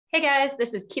Hey guys,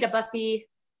 this is Kita Bussey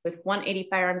with 180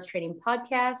 Firearms Training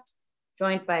Podcast,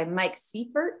 joined by Mike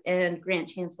Seifert and Grant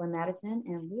Chancellor Madison,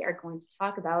 and we are going to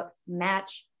talk about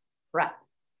match prep.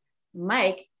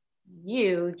 Mike,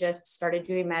 you just started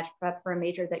doing match prep for a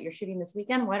major that you're shooting this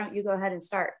weekend. Why don't you go ahead and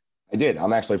start? I did.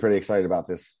 I'm actually pretty excited about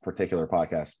this particular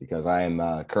podcast because I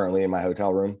am currently in my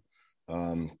hotel room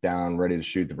down ready to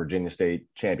shoot the Virginia State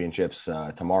Championships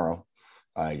tomorrow.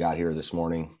 I got here this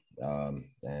morning. I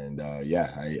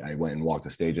went and walked the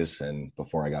stages, and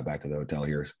before I got back to the hotel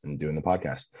here and doing the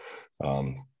podcast,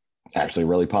 actually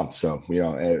really pumped. So,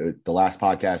 the last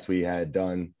podcast we had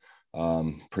done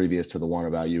previous to the one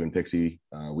about you and Pixie,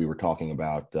 we were talking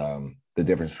about the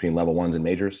difference between level ones and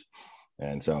majors.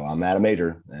 And so I'm at a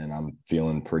major and I'm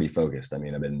feeling pretty focused. I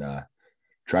mean, I've been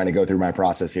trying to go through my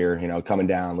process here, coming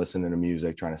down, listening to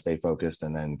music, trying to stay focused,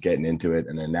 and then getting into it.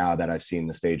 And then now that I've seen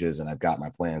the stages and I've got my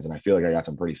plans, and I feel like I got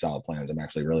some pretty solid plans, I'm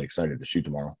actually really excited to shoot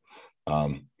tomorrow.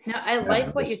 Now, I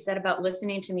like what you said about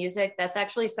listening to music. That's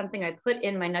actually something I put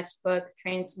in my next book,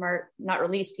 Train Smart, not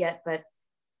released yet, but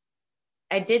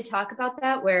I did talk about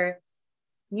that, where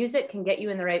music can get you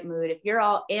in the right mood. If you're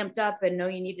all amped up and know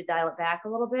you need to dial it back a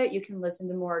little bit, you can listen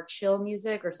to more chill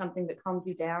music or something that calms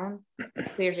you down,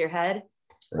 clears your head.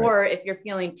 Right. Or if you're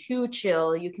feeling too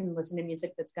chill, you can listen to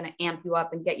music that's going to amp you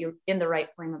up and get you in the right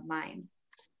frame of mind.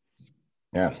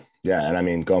 Yeah. And I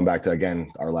mean, going back to,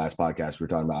 again, our last podcast,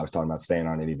 I was talking about staying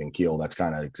on an even keel. That's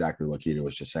kind of exactly what Keita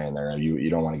was just saying there. You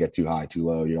don't want to get too high, too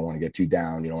low. You don't want to get too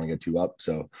down. You don't want to get too up.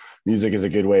 So music is a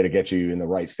good way to get you in the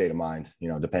right state of mind,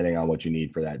 depending on what you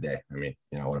need for that day. I mean,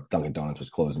 what if Dunkin' Donuts was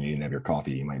closed and you didn't have your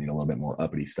coffee? You might need a little bit more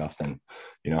uppity stuff than,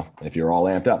 if you're all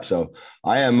amped up. So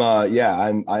I am,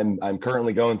 I'm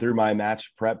currently going through my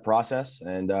match prep process,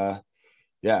 and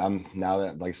I'm now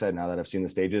that I've seen the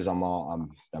stages, I'm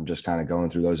just kind of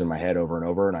going through those in my head over and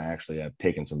over. And I actually have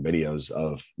taken some videos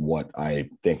of what I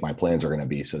think my plans are going to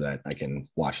be so that I can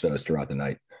watch those throughout the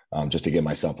night, just to give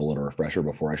myself a little refresher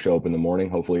before I show up in the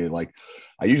morning. Hopefully,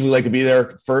 I usually like to be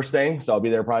there first thing. So I'll be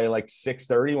there probably like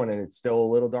 6:30 when it's still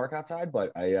a little dark outside,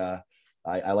 but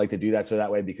I like to do that so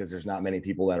that way, because there's not many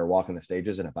people that are walking the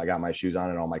stages. And if I got my shoes on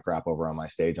and all my crap over on my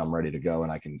stage, I'm ready to go,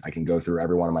 and I can go through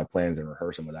every one of my plans and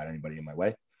rehearse them without anybody in my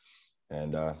way.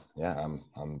 And I'm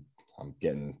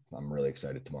really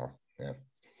excited tomorrow. Yeah.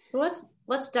 So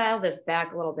let's dial this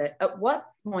back a little bit. At what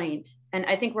point, and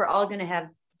I think we're all going to have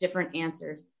different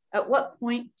answers, at what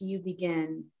point do you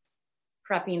begin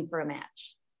prepping for a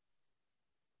match?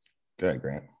 Go ahead,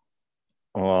 Grant.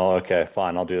 Well, okay,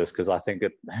 fine. I'll do this because I think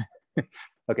it.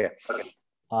 Okay.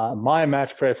 My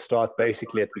match prep starts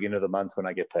basically at the beginning of the month when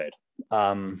I get paid.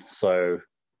 So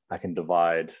I can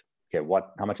divide,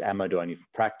 how much ammo do I need for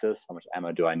practice? How much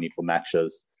ammo do I need for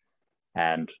matches?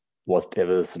 And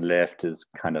whatever's left is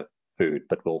kind of food,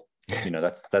 but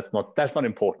that's not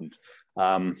important.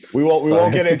 We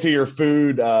won't get into your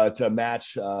food to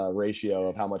match ratio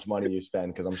of how much money you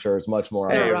spend, because I'm sure it's much more.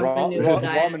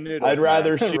 Ramen noodles. I'd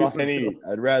rather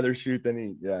shoot than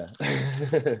eat. Yeah.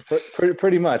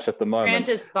 pretty much at the moment. Grant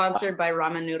is sponsored by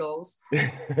ramen noodles.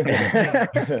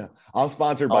 I'm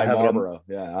sponsored by Marlboro.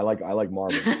 Yeah, I like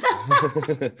Marlboro.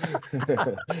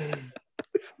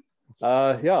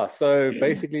 So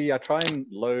basically I try and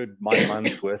load my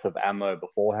month's worth of ammo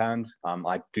beforehand.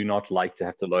 I do not like to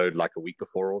have to load like a week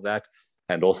before all that.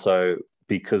 And also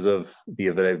because of the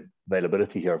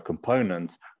availability here of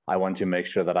components, I want to make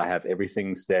sure that I have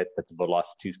everything set, that the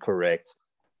velocity is correct,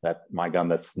 that my gun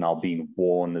that's now being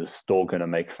worn is still going to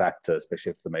make factor, especially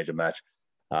if it's a major match.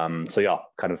 Kind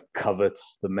of covet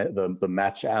the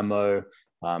match ammo,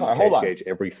 gauge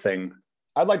everything.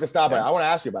 I'd like to stop it. I want to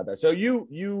ask you about that. So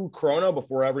you chrono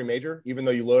before every major, even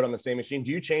though you load on the same machine.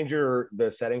 Do you change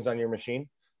the settings on your machine?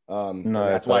 No,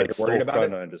 that's why you're worried about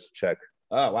it. And just check.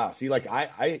 Oh wow! See,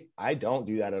 I don't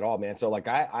do that at all, man. So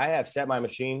I have set my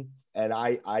machine, and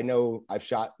I know I've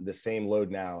shot the same load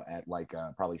now at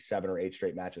probably 7 or 8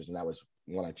 straight matches, and that was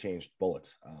when I changed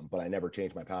bullets. But I never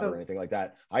changed my powder or anything like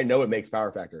that. I know it makes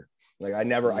power factor. I'm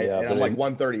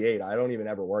 138. I don't even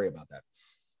ever worry about that.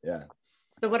 Yeah.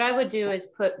 So what I would do is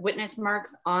put witness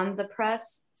marks on the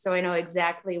press, so I know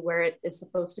exactly where it is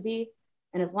supposed to be.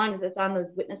 And as long as it's on those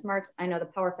witness marks, I know the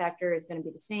power factor is going to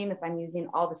be the same if I'm using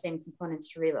all the same components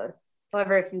to reload.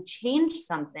 However, if you change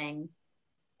something,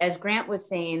 as Grant was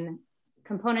saying,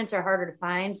 components are harder to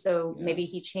find. So maybe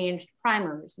he changed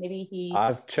primers.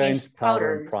 I've changed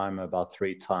powder and primer about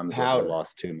 3 times over the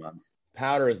last 2 months.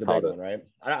 Powder is the big one, right?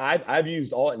 I've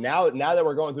used all now that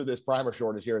we're going through this primer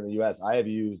shortage here in the US. I have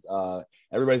used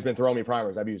everybody's been throwing me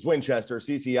primers. I've used Winchester,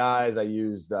 CCIs, I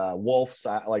used Wolf's.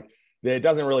 it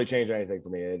doesn't really change anything for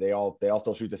me. They all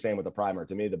still shoot the same with the primer.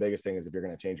 To me, the biggest thing is if you're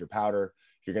going to change your powder,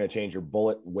 if you're going to change your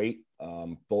bullet weight,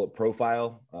 bullet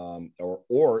profile,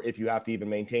 or if you have to even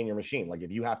maintain your machine. Like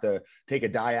if you have to take a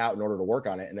die out in order to work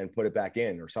on it and then put it back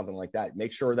in or something like that,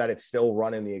 make sure that it's still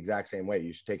running the exact same way.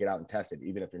 You should take it out and test it,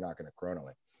 even if you're not going to chrono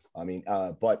it. I mean,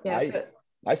 but yeah,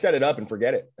 I set it up and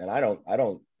forget it. And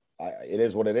it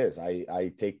is what it is.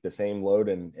 I take the same load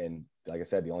and like I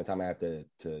said, the only time I have to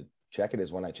check it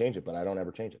is when I change it, but I don't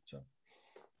ever change it. So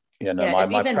yeah, no, if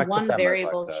even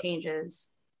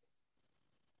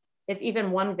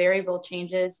one variable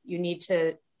changes, you need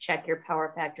to check your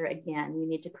power factor again. You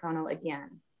need to chrono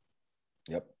again.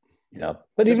 Yep. Yeah.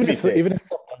 But even if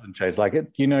stuff doesn't change, like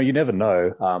it, you never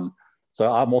know.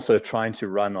 So I'm also trying to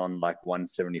run on like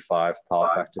 175 power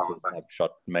factor because I've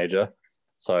shot major.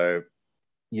 So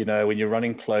when you're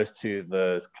running close to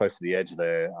the edge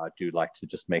there, I do like to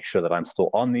just make sure that I'm still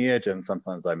on the edge, and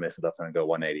sometimes I mess it up and I go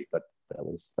 180. But that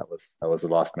was the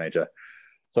last major.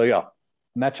 So yeah,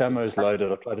 match ammo is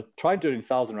loaded. I try doing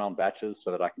 1,000 round batches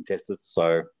so that I can test it.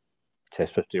 So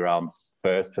test 50 rounds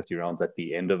first, 50 rounds at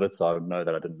the end of it, so I know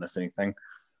that I didn't miss anything.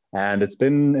 And it's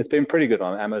been pretty good.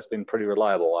 My ammo's been pretty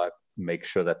reliable. I make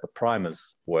sure that the primers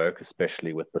work,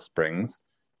 especially with the springs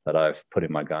that I've put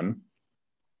in my gun.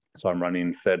 So I'm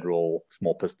running Federal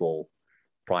small pistol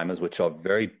primers, which are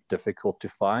very difficult to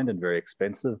find and very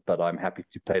expensive, but I'm happy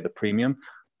to pay the premium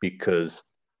because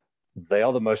they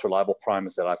are the most reliable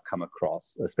primers that I've come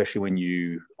across, especially when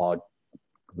you are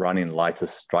running lighter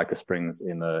striker springs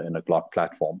in a Glock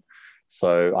platform.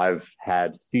 So I've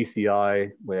had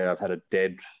CCI where I've had a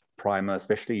dead primer,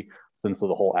 especially since the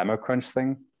whole ammo crunch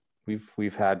thing.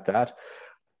 We've had that.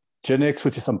 Genix,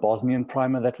 which is some Bosnian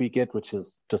primer that we get, which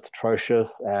is just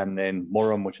atrocious, and then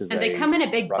Morum, which is they come in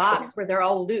a big box where they're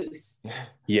all loose.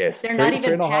 Yes, they're not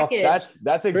even packaged.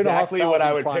 That's exactly what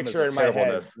I would picture in my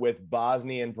head with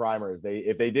Bosnian primers.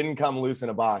 If they didn't come loose in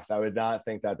a box, I would not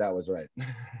think that was right.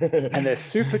 And they're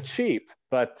super cheap,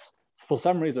 but for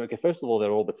some reason, okay, first of all, they're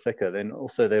a little bit thicker. Then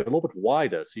also they're a little bit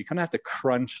wider, so you kind of have to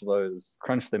crunch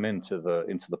them into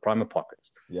the primer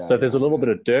pockets. Yeah, so if there's a little bit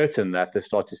of dirt in that, they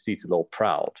start to seet a little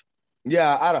proud.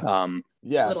 Yeah, I don't.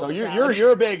 Yeah, so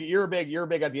you're a big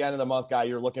at the end of the month guy.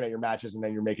 You're looking at your matches and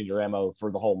then you're making your ammo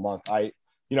for the whole month. To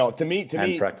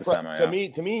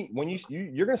me, when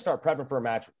you're going to start prepping for a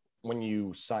match when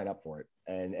you sign up for it,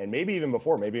 and maybe even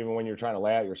before, maybe even when you're trying to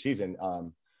lay out your season.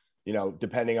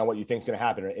 Depending on what you think is going to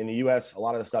happen in the U.S., a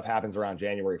lot of the stuff happens around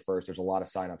January 1st. There's a lot of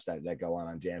signups that go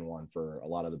on Jan 1 for a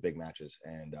lot of the big matches,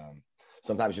 and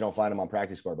sometimes you don't find them on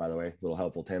Practice Score, by the way. Little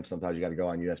helpful tip. Sometimes you got to go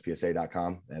on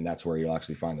USPSA.com, and that's where you'll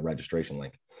actually find the registration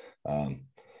link.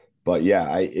 But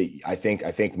yeah, I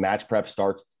think match prep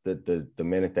starts the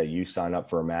minute that you sign up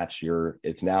for a match.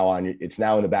 It's now in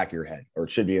the back of your head, or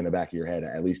it should be in the back of your head,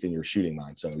 at least in your shooting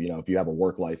mind. So if you have a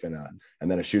work life and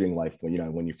then a shooting life,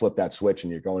 when you flip that switch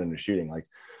and you're going into shooting, like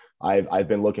I've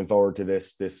been looking forward to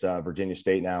this Virginia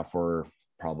State now for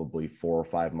probably 4 or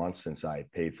 5 months since I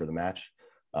paid for the match.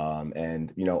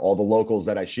 And all the locals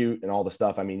that I shoot and all the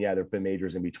stuff. I mean, yeah, there've been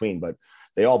majors in between, but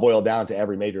they all boil down to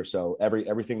every major. So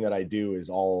everything that I do is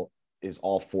all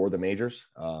for the majors.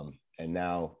 And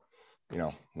now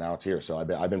it's here. So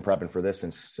I've been prepping for this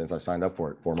since I signed up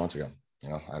for it 4 months ago.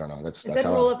 I don't know. That's a good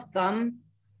rule of thumb.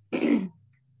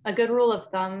 A good rule of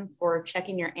thumb for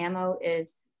checking your ammo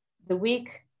is the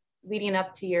week leading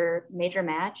up to your major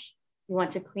match, you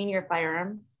want to clean your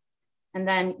firearm. And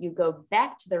then you go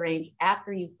back to the range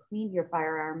after you've cleaned your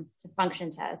firearm to function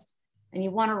test. And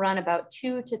you want to run about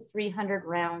 200 to 300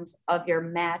 rounds of your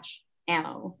match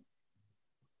ammo.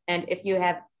 And if you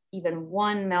have even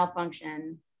one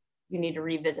malfunction, you need to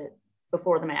revisit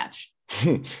before the match.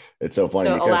 It's so funny.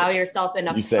 So allow yourself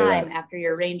enough time after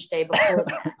your range day before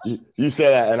the match. You say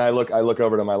that, and I look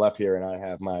over to my left here, and I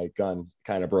have my gun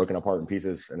kind of broken apart in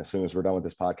pieces. And as soon as we're done with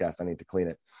this podcast, I need to clean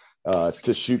it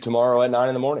to shoot tomorrow at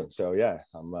 9 a.m. So yeah,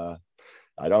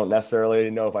 I don't necessarily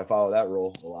know if I follow that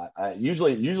rule a lot.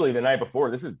 Usually the night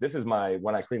before, this is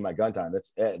when I clean my gun time.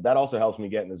 That also helps me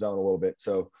get in the zone a little bit.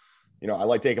 So I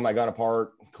like taking my gun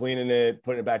apart, cleaning it,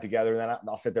 putting it back together, and then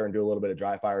I'll sit there and do a little bit of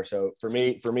dry fire. So for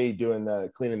me, doing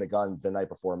cleaning the gun the night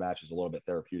before a match is a little bit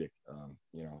therapeutic.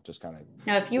 Just kind of.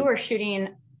 Now, if you were shooting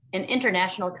an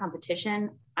international competition,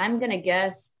 I'm going to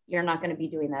guess you're not going to be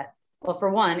doing that. Well,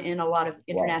 for one, in a lot of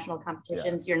international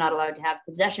competitions, you're not allowed to have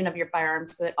possession of your firearm,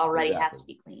 so it already has to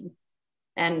be cleaned.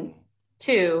 And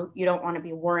 2, you don't want to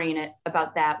be worrying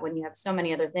about that when you have so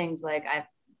many other things. Like I've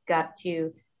got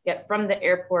to get from the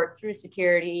airport through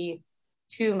security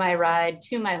to my ride,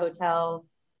 to my hotel,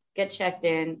 get checked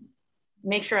in,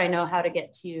 make sure I know how to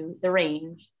get to the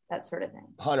range. that sort of thing.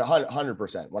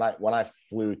 100%. When I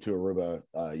flew to Aruba,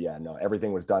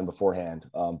 everything was done beforehand.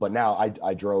 But now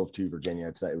I drove to Virginia.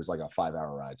 It was like a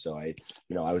 5-hour ride. So I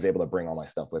was able to bring all my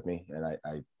stuff with me, and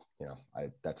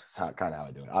that's kind of how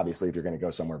I do it. Obviously, if you're going to go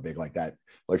somewhere big like that,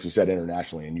 like you said,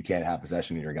 internationally, and you can't have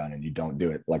possession of your gun, and you don't do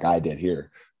it like I did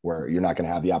here, where you're not going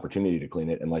to have the opportunity to clean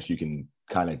it unless you can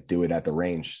kind of do it at the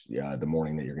range the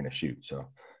morning that you're going to shoot. So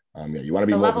you want to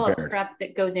be the more level prepared. of prep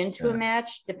that goes into a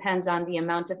match depends on the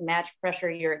amount of match pressure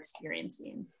you're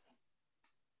experiencing.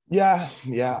 That's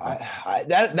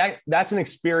an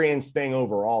experience thing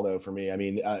overall, though, for me. I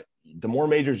mean, the more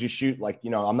majors you shoot, like,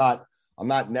 I'm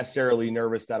not necessarily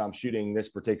nervous that I'm shooting this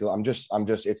particular. I'm just,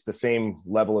 it's the same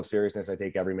level of seriousness I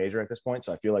take every major at this point.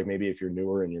 So I feel like maybe if you're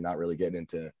newer and you're not really getting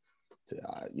into,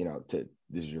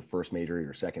 this is your first major,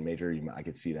 your second major, I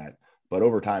could see that. But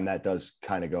over time, that does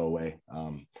kind of go away.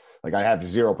 Like I have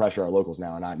zero pressure on locals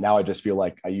now. And I just feel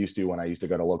like I used to when I used to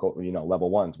go to local, level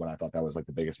ones, when I thought that was like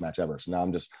the biggest match ever. So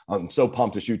now I'm so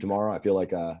pumped to shoot tomorrow. I feel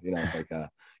like, it's like a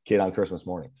kid on Christmas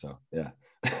morning. So, yeah.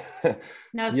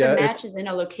 Now, if the match is in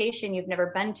a location you've never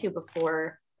been to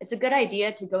before, it's a good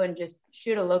idea to go and just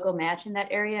shoot a local match in that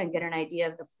area and get an idea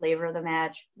of the flavor of the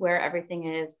match, where everything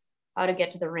is, how to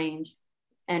get to the range.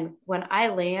 And when I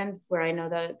land where I know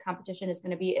the competition is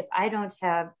going to be, if I don't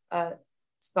have a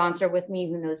sponsor with me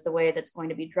who knows the way that's going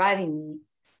to be driving me,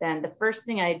 then the first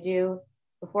thing I do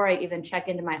before I even check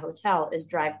into my hotel is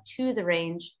drive to the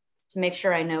range to make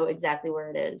sure I know exactly where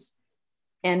it is.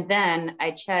 And then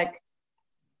I check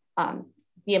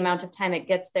the amount of time it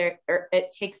gets there, or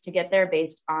it takes to get there,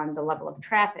 based on the level of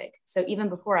traffic. So even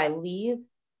before I leave,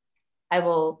 I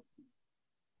will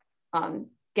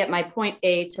get my point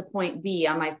A to point B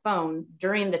on my phone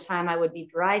during the time I would be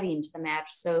driving to the match,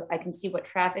 so I can see what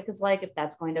traffic is like, if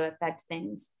that's going to affect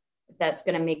things, if that's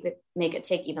going to make it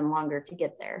take even longer to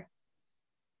get there.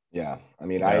 Yeah, I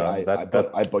mean, I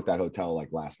booked that hotel like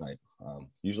last night.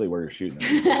 Usually where you're shooting,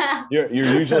 you're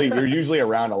usually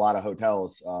around a lot of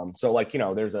hotels. So like,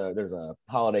 there's a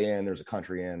Holiday Inn, there's a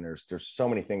Country Inn, there's so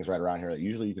many things right around here that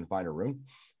usually you can find a room.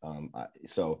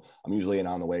 So I'm usually an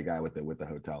on the way guy with the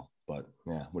hotel. But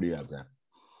yeah, what do you have, Grant?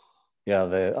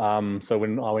 Yeah, so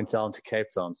when I went down to Cape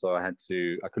Town, so I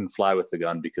couldn't fly with the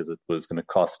gun because it was going to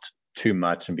cost too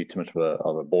much and be too much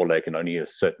of a ball ache, and only a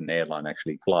certain airline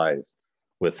actually flies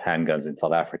with handguns in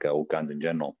South Africa, or guns in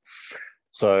general.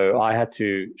 So I had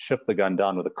to ship the gun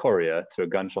down with a courier to a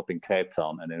gun shop in Cape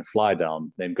Town, and then fly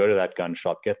down, then go to that gun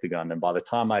shop, get the gun. And by the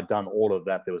time I'd done all of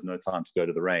that, there was no time to go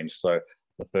to the range. So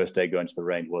the first day going to the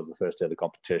range was the first day of the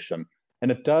competition.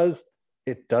 And it does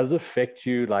affect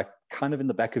you, like, kind of in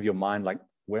the back of your mind, like,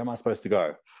 where am I supposed to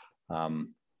go?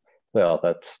 So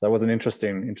that was an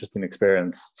interesting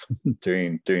experience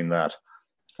doing that.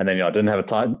 And then, I didn't have a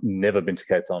time, never been to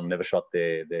Cape Town, never shot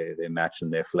their match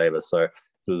and their flavor. So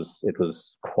it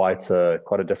was quite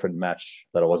a different match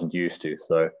that I wasn't used to.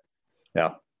 So,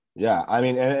 yeah. Yeah, I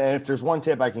mean, and if there's one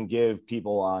tip I can give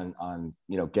people on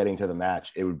getting to the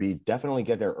match, it would be definitely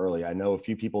get there early. I know a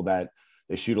few people that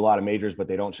they shoot a lot of majors, but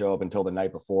they don't show up until the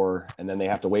night before, and then they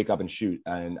have to wake up and shoot.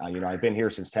 And I've been here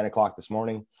since 10 o'clock this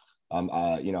morning.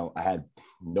 I had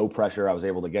no pressure. I was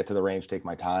able to get to the range, take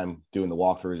my time doing the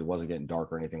walkthroughs. It wasn't getting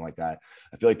dark or anything like that.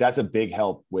 I feel like that's a big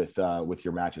help with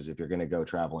your matches if you're going to go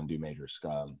travel and do majors.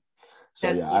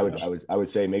 I would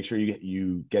say make sure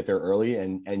you get there early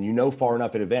and far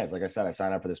enough in advance. Like I said, I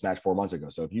signed up for this match 4 months ago.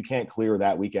 So if you can't clear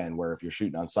that weekend, where if you're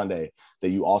shooting on Sunday, that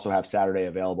you also have Saturday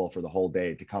available for the whole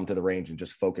day to come to the range and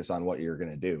just focus on what you're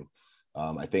going to do.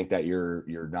 I think that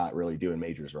you're not really doing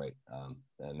majors right.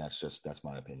 And that's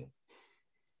my opinion.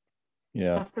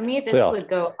 Yeah. For me, this would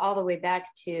go all the way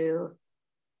back to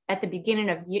at the beginning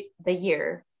of the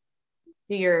year.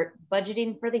 Do your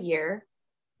budgeting for the year,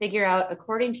 figure out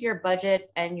according to your budget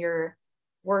and your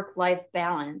work-life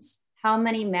balance, how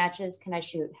many matches can I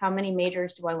shoot? How many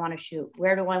majors do I want to shoot?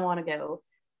 Where do I want to go?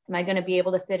 Am I going to be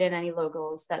able to fit in any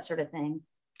locals, that sort of thing?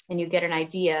 And you get an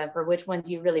idea for which ones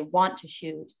you really want to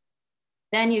shoot.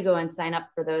 Then you go and sign up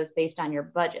for those based on your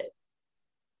budget.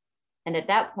 And at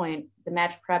that point, the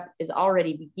match prep is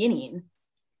already beginning.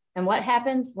 And what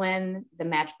happens when the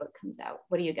match book comes out?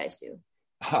 What do you guys do?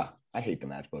 I hate the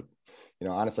match book.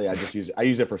 Honestly, I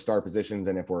use it for start positions.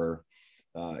 And if we're,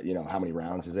 how many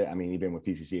rounds is it? I mean, even with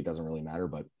PCC, it doesn't really matter,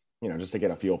 but, just to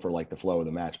get a feel for like the flow of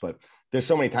the match. But there's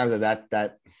so many times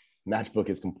that match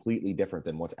book is completely different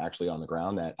than what's actually on the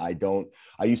ground that I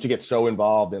used to get so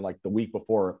involved in, like, the week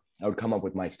before I would come up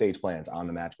with my stage plans on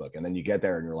the match book. And then you get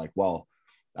there and you're like, well,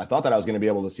 I thought that I was going to be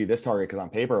able to see this target because on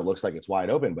paper it looks like it's wide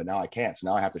open, but now I can't. So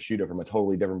now I have to shoot it from a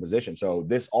totally different position. So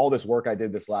all this work I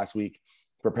did this last week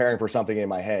preparing for something in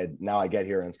my head. Now I get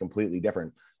here and it's completely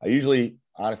different. I usually,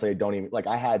 honestly, I don't even like,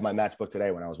 I had my matchbook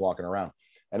today when I was walking around,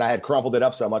 and I had crumpled it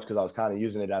up so much because I was kind of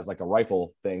using it as like a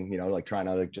rifle thing, you know, like trying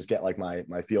to like just get like my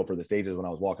feel for the stages when I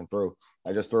was walking through.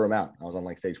 I just threw them out. I was on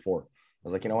like stage 4. I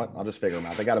was like, you know what? I'll just figure them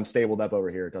out. They got them stabled up over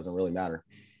here. It doesn't really matter.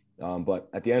 But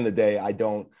at the end of the day,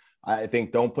 I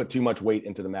think don't put too much weight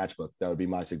into the matchbook. That would be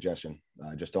my suggestion.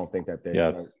 I just don't think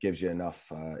that gives you enough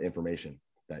information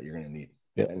that you're going to need.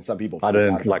 Yeah. And some people, I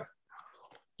don't like,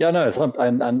 yeah, no,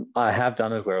 and I have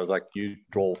done it where I was like, you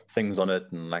draw things on it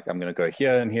and like, I'm going to go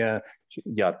here and here.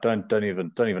 Yeah. Don't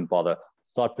even bother.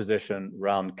 Start position,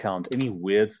 round count, any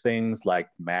weird things like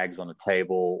mags on a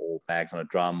table or mags on a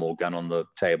drum or gun on the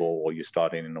table, or you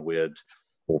starting in a weird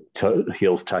or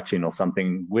heels touching or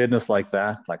something, weirdness like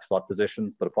that, like start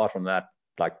positions. But apart from that,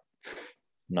 like,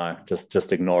 no,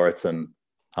 just ignore it. And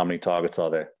how many targets are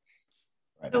there?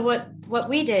 So what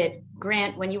we did,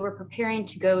 Grant, when you were preparing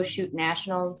to go shoot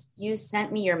nationals, you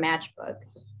sent me your matchbook.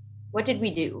 What did we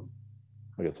do?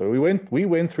 Okay, so we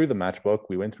went through the matchbook.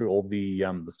 We went through all the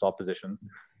start positions,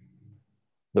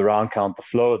 the round count, the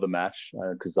flow of the match,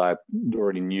 because I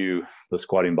already knew the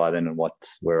squatting by then and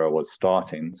where I was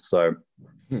starting. So,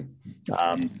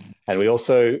 and we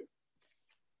also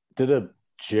did a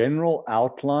general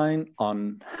outline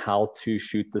on how to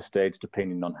shoot the stage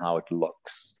depending on how it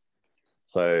looks.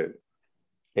 So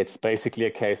it's basically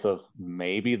a case of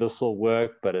maybe this will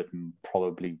work, but it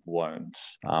probably won't.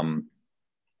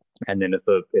 And then if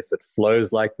it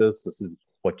flows like this is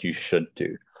what you should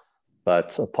do.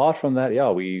 But apart from that, yeah,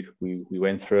 we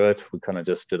went through it. We kind of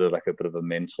just did it like a bit of a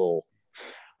mental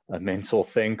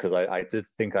thing, because I did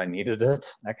think I needed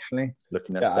it, actually,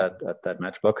 looking at that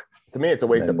matchbook. To me, it's a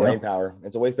waste of brain power.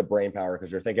 It's a waste of brain power because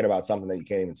you're thinking about something that you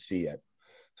can't even see yet.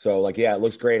 So like, yeah, it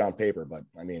looks great on paper, but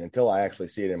I mean, until I actually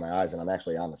see it in my eyes and I'm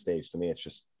actually on the stage, to me, it's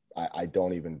just, I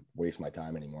don't even waste my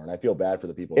time anymore. And I feel bad for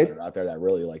the people that are out there that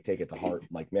really like take it to heart.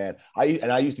 Like, man,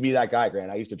 I used to be that guy, Grant.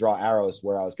 I used to draw arrows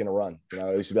where I was going to run. You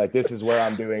know, I used to be like, this is where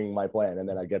I'm doing my plan. And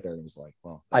then I get there and it's like,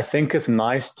 well, I think it's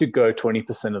nice to go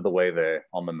 20% of the way there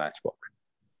on the matchbook.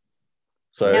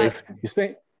 So if you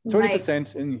spend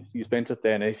 20% and you spent it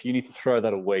there, and if you need to throw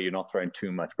that away, you're not throwing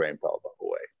too much brain power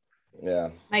away. Yeah.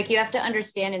 Mike, you have to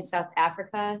understand, in South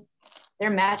Africa, their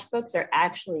matchbooks are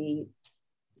actually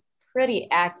pretty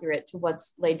accurate to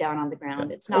what's laid down on the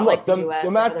ground. It's not like the US.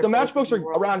 The matchbooks are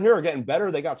around here are getting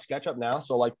better. They got SketchUp now.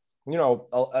 So like, you know,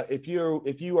 if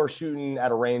you are shooting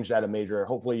at a range at a major,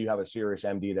 hopefully you have a serious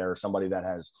MD there or somebody that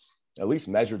has at least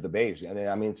measured the base. And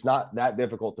I mean, it's not that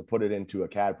difficult to put it into a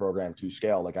CAD program to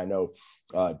scale. Like I know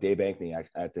Dave Ankney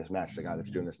at this match, the guy that's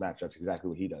doing this match, that's exactly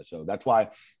what he does. So that's why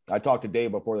I talked to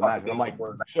Dave before the match. And I'm like,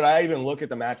 should I even look at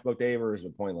the matchbook, Dave, or is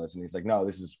it pointless? And he's like, no,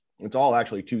 it's all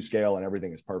actually to scale and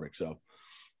everything is perfect. So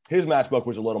his matchbook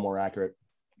was a little more accurate.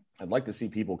 I'd like to see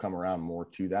people come around more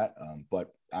to that.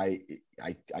 But I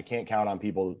can't count on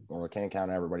people, or I can't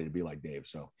count on everybody to be like Dave.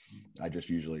 So I just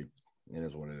usually, it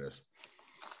is what it is.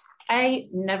 I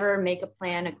never make a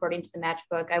plan according to the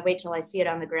matchbook. I wait till I see it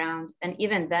on the ground. And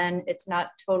even then, it's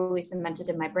not totally cemented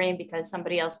in my brain because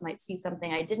somebody else might see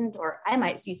something I didn't, or I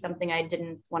might see something I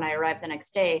didn't when I arrived the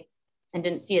next day and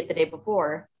didn't see it the day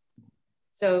before.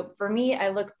 So for me, I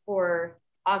look for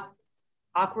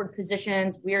awkward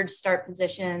positions, weird start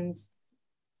positions.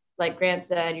 Like Grant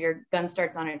said, your gun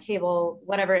starts on a table,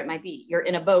 whatever it might be. You're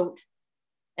in a boat,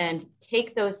 and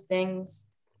take those things.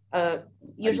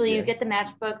 Usually you get the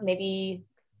matchbook maybe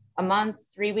a month,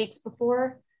 3 weeks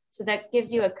before. So that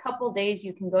gives you a couple days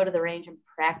you can go to the range and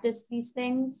practice these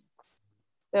things.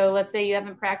 So let's say you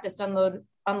haven't practiced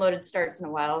unloaded starts in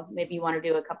a while. Maybe you want to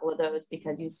do a couple of those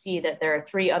because you see that there are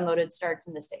 3 unloaded starts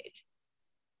in the stage,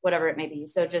 whatever it may be.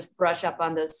 So just brush up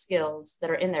on those skills that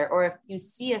are in there. Or if you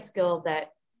see a skill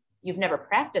that you've never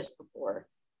practiced before,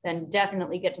 then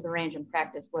definitely get to the range and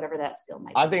practice whatever that skill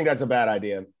might be. I think that's a bad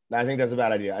idea. I think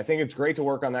it's great to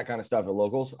work on that kind of stuff at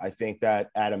locals. I think that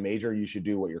at a major, you should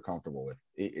do what you're comfortable with.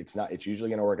 It's usually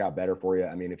going to work out better for you.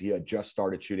 I mean, if you had just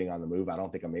started shooting on the move, I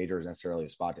don't think a major is necessarily a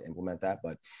spot to implement that.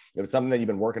 But if it's something that you've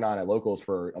been working on at locals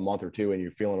for a month or two and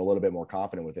you're feeling a little bit more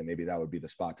confident with it, maybe that would be the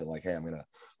spot to like, hey, I'm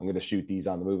going to shoot these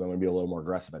on the move. I'm going to be a little more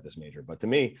aggressive at this major. But to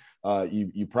me,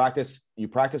 you practice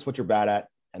what you're bad at.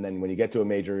 And then when you get to a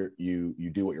major, you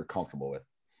do what you're comfortable with.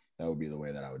 That would be the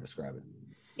way that I would describe it.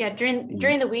 Yeah,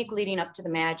 during the week leading up to the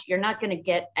match, you're not going to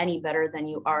get any better than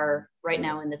you are right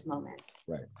now in this moment.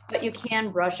 Right. But you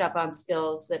can brush up on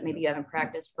skills that maybe you haven't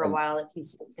practiced for a while if you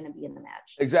see it's going to be in the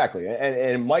match. Exactly. And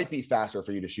it might be faster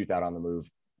for you to shoot that on the move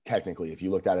technically, if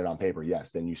you looked at it on paper, yes,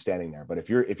 then you standing there. But if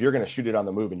you're going to shoot it on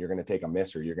the move and you're going to take a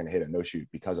miss or you're going to hit a no shoot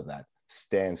because of that,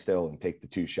 stand still and take the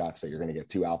 2 shots that you're going to get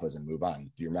 2 alphas and move on.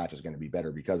 Your match is going to be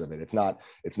better because of it. It's not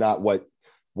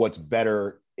what's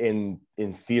better in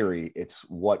theory. It's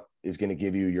what is going to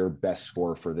give you your best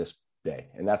score for this day.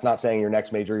 And that's not saying your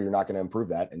next major, you're not going to improve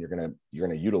that and you're going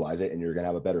to utilize it and you're going to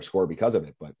have a better score because of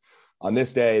it. But on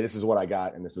this day, this is what I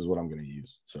got and this is what I'm going to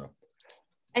use. So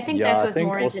I think that goes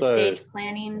more into stage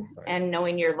planning and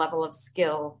knowing your level of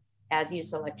skill as you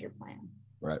select your plan.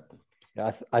 Right.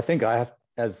 Yeah, I think I have,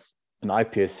 as an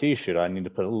IPSC shooter, I need to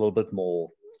put a little bit more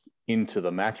into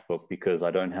the match book because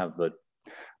I don't have the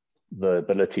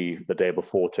ability the day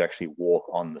before to actually walk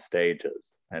on the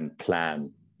stages and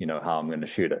plan, how I'm going to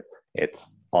shoot it.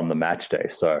 It's on the match day.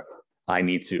 So I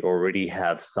need to already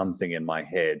have something in my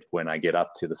head when I get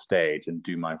up to the stage and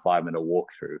do my 5-minute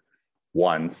walkthrough.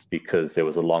 Once, because there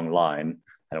was a long line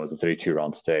and it was a 32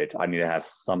 round stage, I need to have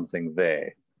something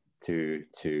there to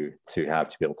have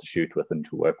to be able to shoot with and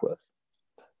to work with.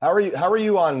 How are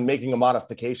you on making a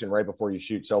modification right before you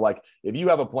shoot? So like if you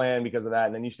have a plan because of that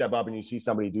and then you step up and you see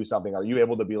somebody do something, are you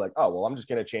able to be like, oh, well, I'm just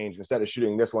going to change instead of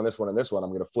shooting this one, and this one, I'm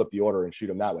going to flip the order and shoot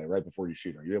them that way right before you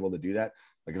shoot? Are you able to do that?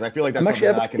 Because I feel like that's something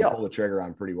that I can pull the trigger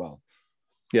on pretty well.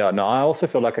 Yeah, no, I also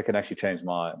feel like I can actually change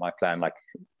my plan like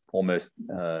almost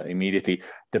immediately,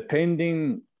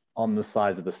 depending on the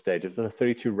size of the stage. If it's a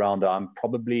 32 rounder, I'm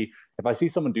probably, if I see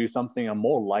someone do something, I'm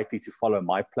more likely to follow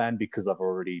my plan because I've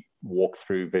already walked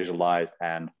through, visualized,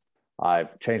 and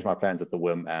I've changed my plans at the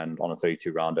whim and on a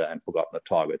 32 rounder and forgotten the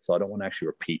target. So I don't want to actually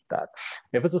repeat that.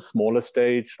 If it's a smaller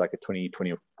stage, like a 20,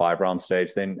 25 round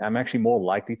stage, then I'm actually more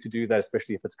likely to do that,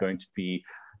 especially if it's going to be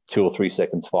 2 or 3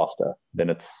 seconds faster, then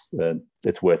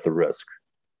it's worth the risk.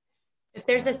 If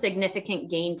there's a significant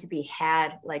gain to be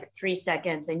had, like 3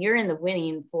 seconds, and you're in the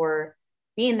winning for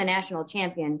being the national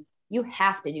champion, you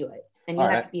have to do it. And you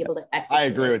have to be able to execute. I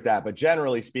agree with that. But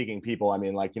generally speaking, people, I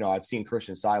mean, like, I've seen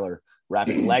Christian Seiler wrap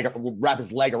his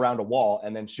leg around a wall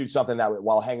and then shoot something that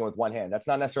while hanging with one hand. That's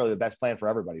not necessarily the best plan for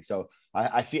everybody. So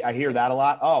I hear that a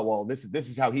lot. Oh, well, this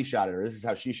is how he shot it, or this is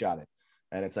how she shot it.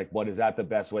 And it's like, what is that the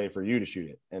best way for you to shoot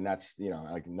it? And that's,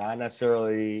 like not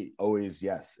necessarily always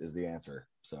yes is the answer.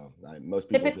 So most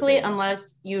people typically,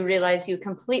 unless you realize you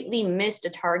completely missed a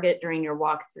target during your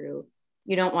walkthrough,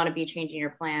 you don't want to be changing your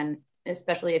plan,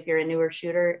 especially if you're a newer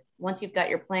shooter. Once you've got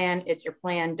your plan, it's your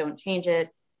plan, don't change it.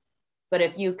 But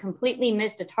if you completely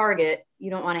missed a target, you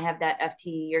don't want to have that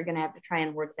FT. You're going to have to try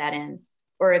and work that in.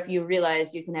 Or if you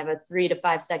realized you can have a 3 to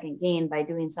 5 second gain by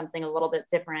doing something a little bit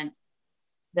different,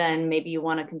 then maybe you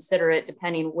want to consider it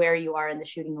depending where you are in the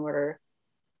shooting order.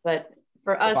 But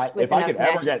for us, if I could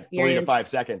ever get 3 to 5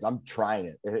 seconds, I'm trying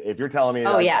it. If you're telling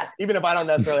me, even if I don't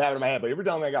necessarily have it in my head, but if you're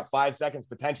telling me I got 5 seconds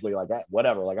potentially, like that,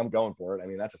 whatever, like I'm going for it. I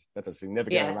mean, that's a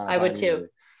significant amount of time. I would too.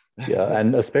 Yeah,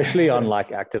 and especially on like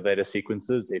activator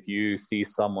sequences, if you see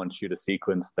someone shoot a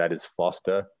sequence that is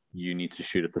faster, you need to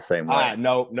shoot it the same way.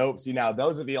 Nope. See, now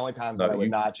those are the only times that I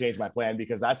would not change my plan,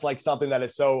 because that's like something that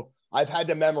is so I've had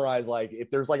to memorize. Like if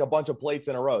there's like a bunch of plates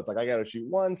in a row, it's like I got to shoot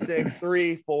 1, 6,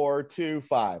 3, 4, 2,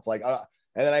 5. Like, and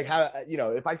then I have,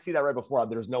 if I see that right before,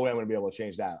 there's no way I'm going to be able to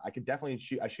change that. I could definitely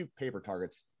shoot. I shoot paper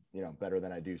targets, better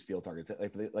than I do steel targets.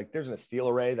 Like there's a steel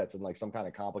array that's in like some kind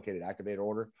of complicated activator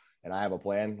order, and I have a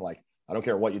plan. Like I don't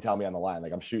care what you tell me on the line.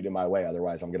 Like I'm shooting my way.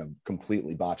 Otherwise, I'm going to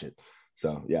completely botch it.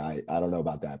 So yeah, I don't know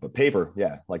about that, but paper,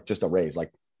 yeah, like just arrays,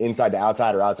 like inside to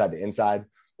outside or outside to inside,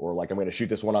 or like I'm going to shoot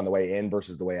this one on the way in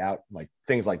versus the way out, like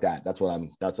things like that. That's what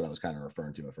I was kind of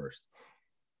referring to at first.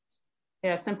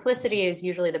 Yeah, simplicity is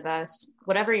usually the best.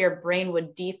 Whatever your brain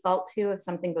would default to if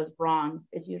something goes wrong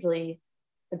is usually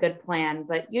a good plan.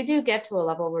 But you do get to a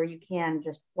level where you can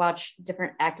just watch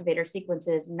different activator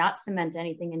sequences, not cement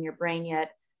anything in your brain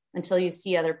yet until you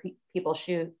see other people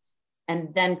shoot,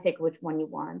 and then pick which one you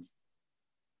want.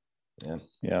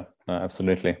 Yeah,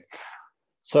 absolutely.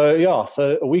 So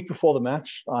a week before the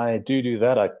match, I do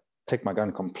that. I take my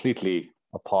gun completely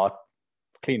apart,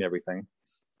 clean everything,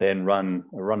 then run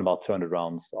about 200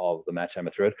 rounds of the match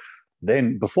ammo through it.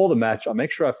 Then before the match, I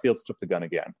make sure I field strip the gun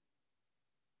again,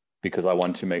 because I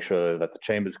want to make sure that the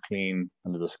chamber's clean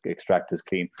and the extractor's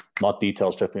clean, not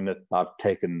detail stripping it. I've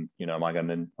taken, my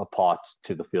gun apart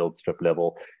to the field strip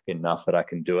level enough that I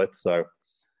can do it. So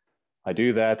I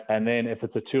do that. And then if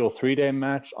it's a 2 or 3 day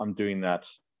match, I'm doing that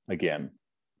again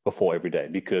before every day,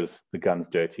 because the gun's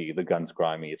dirty, the gun's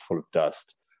grimy, it's full of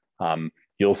dust.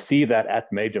 You'll see that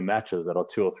at major matches that are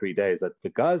 2 or 3 days, that the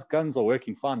guys' guns are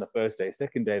working fine the first day,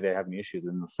 second day they're having issues,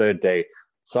 and the third day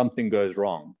something goes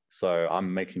wrong. So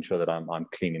I'm making sure that I'm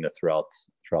cleaning it throughout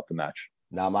the match.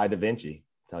 Now my Da Vinci.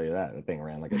 tell you that. The thing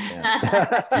ran like a champ.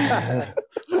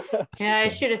 Yeah, I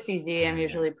shoot a CZ. I'm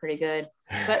usually pretty good,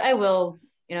 but I will,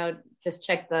 just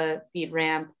check the feed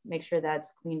ramp, make sure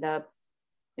that's cleaned up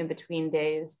in between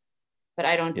days. But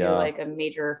I don't do like a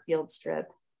major field strip.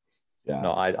 Yeah,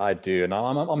 no, I do, and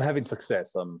I'm having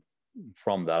success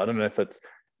from that. I don't know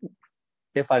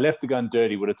if I left the gun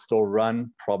dirty, would it still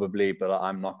run? Probably, but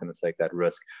I'm not going to take that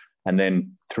risk. And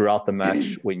then throughout the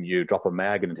match, when you drop a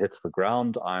mag and it hits the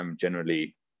ground, I'm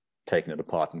generally taking it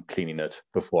apart and cleaning it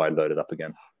before I load it up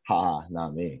again.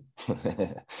 Not me.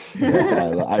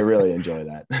 I really enjoy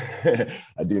that.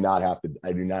 I do not have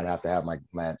to have my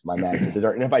mags hit the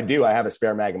dirt. And if I do, I have a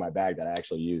spare mag in my bag that I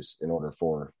actually use in order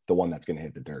for the one that's going to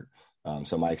hit the dirt.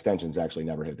 So my extensions actually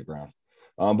never hit the ground.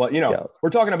 But we're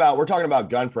talking about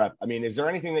gun prep. I mean, is there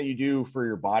anything that you do for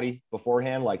your body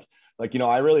beforehand?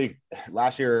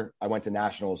 Last year I went to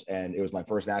nationals and it was my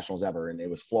first nationals ever. And it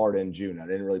was Florida in June. I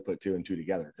didn't really put 2 and 2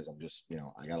 together because I'm just,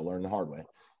 I got to learn the hard way.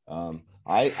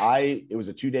 It was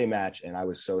a 2-day match and I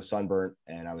was so sunburnt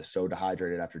and I was so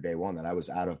dehydrated after day 1 that I was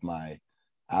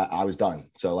I was done.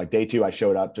 So like day 2, I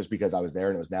showed up just because I was there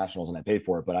and it was nationals and I paid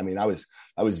for it. But I mean, I was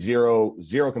zero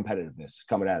competitiveness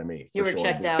coming out of me. You were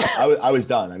checked out. I was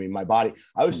done. I mean, my body,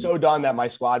 I was so done that my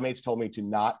squad mates told me to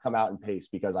not come out and pace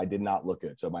because I did not look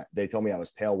good. So they told me I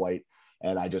was pale white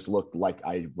and I just looked like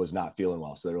I was not feeling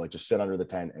well. So they were like, just sit under the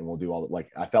tent and we'll do all that.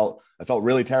 I felt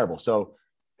really terrible. So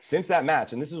since that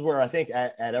match, and this is where I think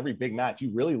at every big match,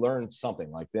 you really learn something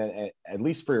like that, at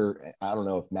least I don't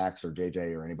know if Max or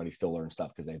JJ or anybody still learns stuff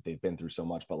because they've been through so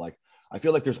much, but I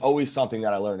feel like there's always something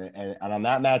that I learn. And on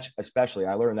that match, especially,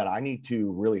 I learned that I need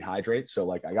to really hydrate.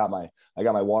 So I got my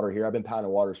water here. I've been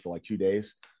pounding waters for 2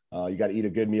 days. You got to eat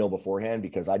a good meal beforehand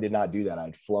because I did not do that.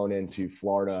 I'd flown into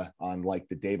Florida on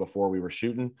the day before we were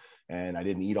shooting and I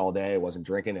didn't eat all day. I wasn't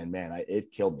drinking and man,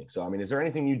 it killed me. So, I mean, is there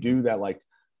anything you do that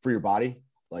for your body?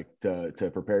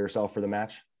 To prepare yourself for the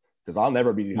match, because I'll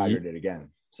never be dehydrated again.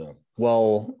 So,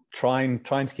 well, trying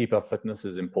to keep up fitness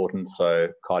is important. So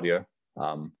cardio,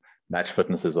 match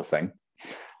fitness is a thing.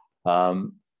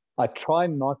 I try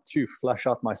not to flush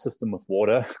out my system with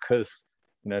water because,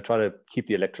 try to keep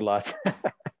the electrolytes.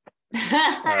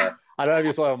 I don't know if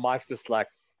you saw Mike's just like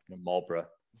Marlboro.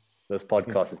 This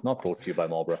podcast is not brought to you by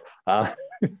Marlboro.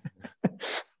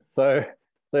 So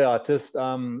yeah, just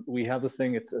we have this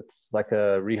thing. It's like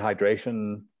a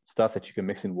rehydration stuff that you can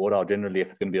mix in water. Generally, if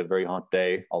it's going to be a very hot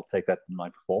day, I'll take that the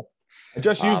night before. I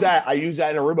just used that. I used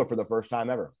that in Aruba for the first time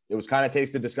ever. It was kind of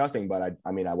tasted disgusting, but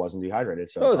I mean, I wasn't dehydrated.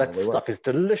 So that stuff is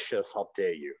delicious. How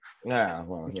dare you? Yeah,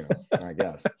 well, I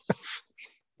guess.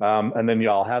 And then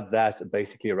I'll have that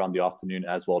basically around the afternoon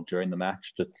as well during the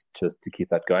match, just to keep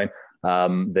that going.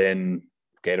 Then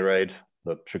Gatorade,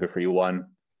 the sugar-free one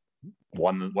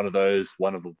of those,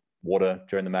 one of the water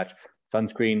during the match.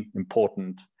 Sunscreen,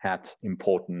 important. Hat,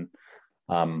 important.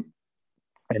 And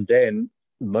then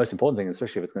the most important thing,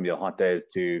 especially if it's going to be a hot day, is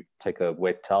to take a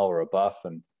wet towel or a buff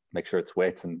and make sure it's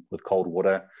wet and with cold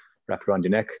water, wrap it around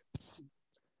your neck.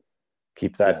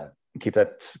 Keep the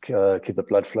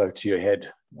blood flow to your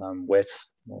head wet.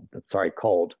 Well, sorry,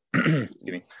 cold. Excuse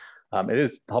me. It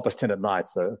is 10:30 at night,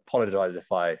 so apologize if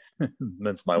I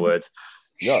mince my words.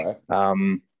 Yeah.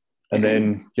 And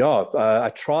then,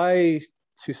 I try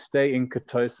to stay in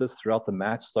ketosis throughout the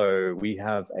match. So we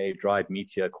have a dried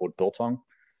meat here called biltong,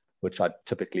 which I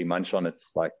typically munch on.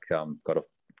 It's got a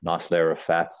nice layer of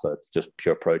fat, so it's just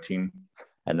pure protein.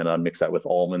 And then I mix that with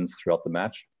almonds throughout the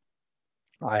match.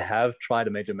 I have tried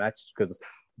a major match because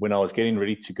when I was getting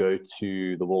ready to go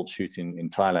to the World Shoot in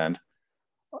Thailand,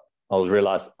 I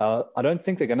realized I don't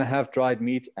think they're going to have dried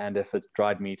meat. And if it's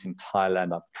dried meat in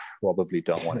Thailand, I probably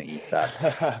don't want to eat that.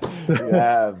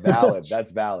 Yeah, valid.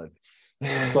 That's valid.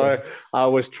 So I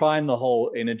was trying the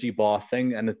whole energy bar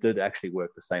thing, and it did actually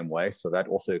work the same way. So that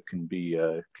also can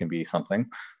be something.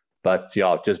 But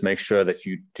just make sure that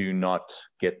you do not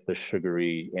get the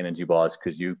sugary energy bars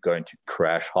because you're going to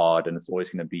crash hard, and it's always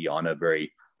going to be on a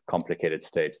very complicated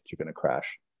state that you're going to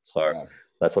crash. So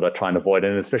that's what I try and avoid.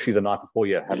 And especially the night before,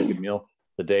 have a good meal.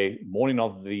 The morning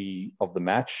of the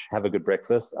match, have a good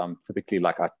breakfast. Typically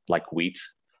I like wheat.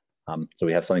 So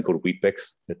we have something called Wheat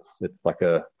Bix. It's like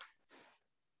a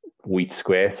wheat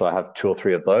square. So I have 2 or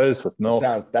 3 of those with milk.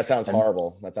 That sounds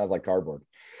horrible. That sounds like cardboard.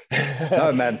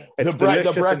 No, man. It's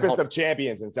the breakfast of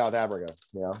champions in South Africa.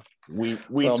 Wheat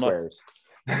squares.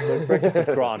 The breakfast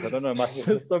of Grant. I don't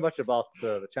know so much about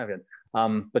the champions.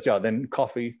 But then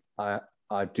coffee.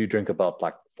 I do drink about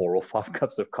 4 or 5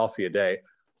 cups of coffee a day.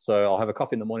 So I'll have a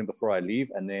coffee in the morning before I leave.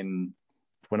 And then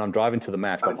when I'm driving to the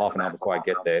match, about half an hour before I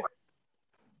get there,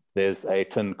 there's a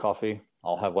tin coffee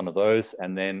I'll have one of those,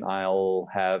 and then I'll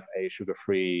have a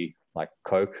sugar-free like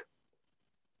Coke,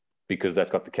 because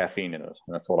that's got the caffeine in it,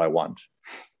 and that's what I want.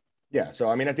 Yeah. So,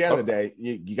 I mean, at the end of the day,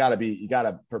 you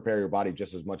gotta prepare your body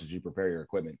just as much as you prepare your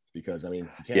equipment, because I mean,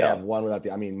 you can't have one without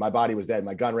I mean, my body was dead.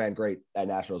 My gun ran great at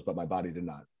nationals, but my body did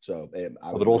not. So,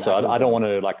 but also I don't want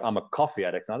to, like, I'm a coffee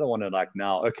addict, and I don't want to, like,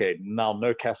 now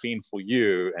no caffeine for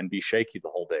you and be shaky the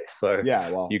whole day. So yeah,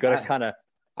 well, you got to kind of,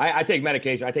 I take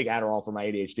medication. I take Adderall for my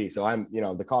ADHD. So I'm,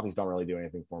 the coffees don't really do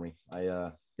anything for me.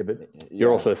 but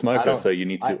you're also a smoker, so you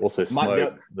need to also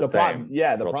smoke the same.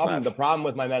 The problem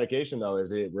with my medication, though,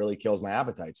 is it really kills my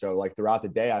appetite. So, like, throughout the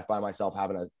day, I find myself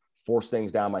having to force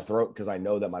things down my throat because I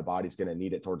know that my body's going to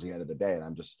need it towards the end of the day. And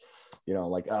I'm just,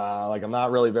 like I'm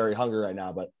not really very hungry right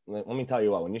now. But let me tell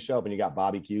you what, when you show up and you got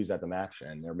Bobby Q's at the match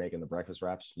and they're making the breakfast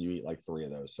wraps, you eat like 3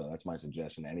 of those. So that's my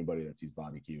suggestion to anybody that sees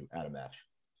Bobby Q at a match.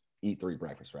 Eat 3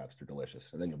 breakfast wraps. They're delicious.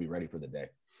 And then you'll be ready for the day.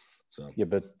 So yeah,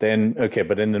 but then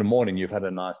in the morning you've had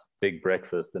a nice big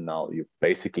breakfast, and now you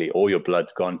basically all your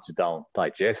blood's gone to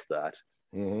digest that.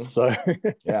 Mm-hmm. So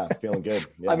yeah, feeling good.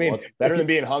 Yeah, I mean, it's better than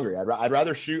being hungry. I'd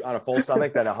rather shoot on a full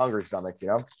stomach than a hungry stomach,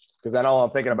 because then all I'm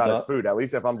thinking about is food. At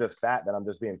least if I'm just fat, then I'm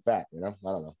just being fat. I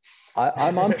don't know.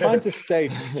 I'm trying to stay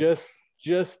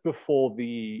just before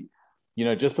the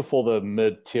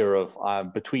mid tier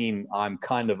of between I'm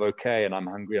kind of okay and I'm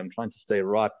hungry. I'm trying to stay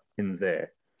right in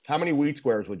there. How many wheat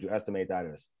squares would you estimate that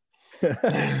is?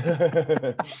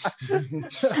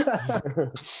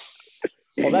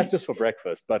 Well, that's just for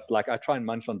breakfast. But like, I try and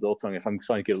munch on biltong if I'm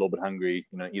starting to get a little bit hungry,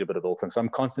 eat a bit of biltong. So I'm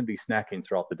constantly snacking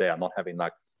throughout the day. I'm not having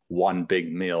like one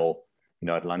big meal,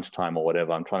 at lunchtime or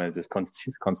whatever. I'm trying to just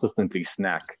consistently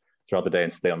snack throughout the day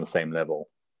and stay on the same level.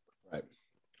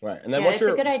 Right. And then it's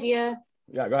a good idea.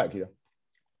 Yeah, go ahead, Keto.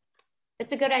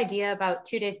 It's a good idea about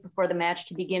 2 days before the match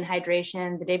to begin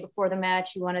hydration. The day before the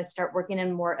match, you want to start working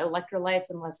in more electrolytes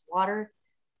and less water.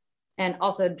 And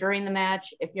also during the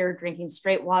match, if you're drinking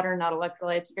straight water, not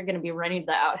electrolytes, you're going to be running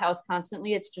the outhouse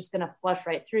constantly. It's just going to flush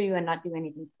right through you and not do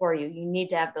anything for you. You need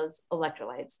to have those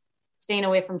electrolytes. Staying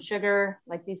away from sugar,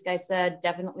 like these guys said,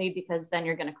 definitely, because then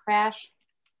you're going to crash.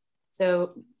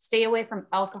 So stay away from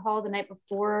alcohol the night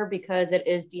before because it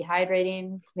is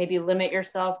dehydrating. Maybe limit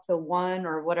yourself to 1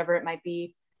 or whatever it might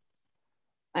be.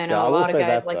 I know a lot of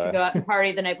guys like to go out and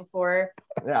party the night before.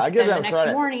 Yeah, I give them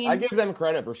credit. I give them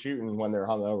credit for shooting when they're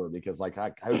hungover because, like,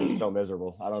 I was so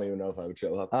miserable. I don't even know if I would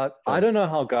show up. I don't know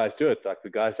how guys do it. Like the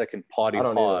guys that can party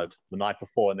hard the night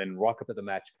before and then rock up at the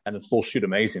match and then still shoot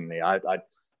amazingly.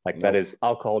 That is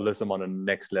alcoholism on a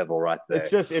next level right there.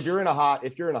 It's just if you're in a hot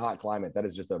climate, that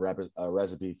is just a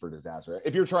recipe for disaster.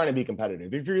 If you're trying to be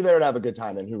competitive, if you're there to have a good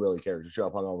time, then who really cares? You show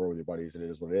up hungover with your buddies, and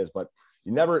it is what it is. But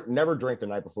you never drink the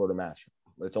night before the match.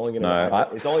 It's only going to.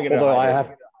 Although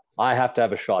I have to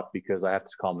have a shot because I have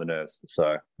to calm the nerves.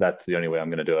 So that's the only way I'm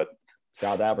going to do it.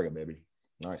 South Africa, baby,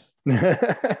 nice.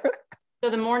 So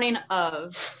the morning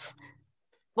of.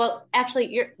 Well,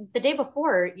 actually, the day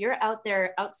before, you're out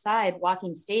there outside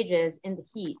walking stages in the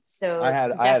heat. So I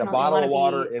had a bottle of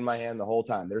water in my hand the whole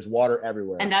time. There's water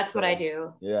everywhere. And that's what I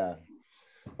do. Yeah.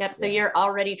 Yep. So you're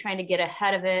already trying to get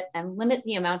ahead of it and limit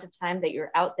the amount of time that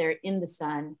you're out there in the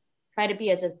sun. Try to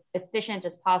be as efficient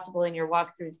as possible in your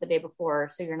walkthroughs the day before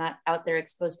so you're not out there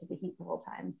exposed to the heat the whole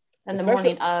time. And the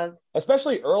morning of,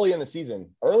 especially earlier in the season,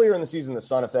 the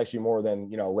sun affects you more than,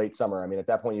 late summer. I mean, at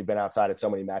that point, you've been outside at so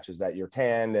many matches that you're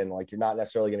tanned and like, you're not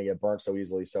necessarily going to get burnt so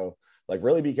easily. So like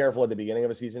really be careful at the beginning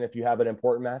of a season if you have an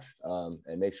important match,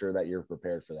 and make sure that you're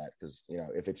prepared for that. Because,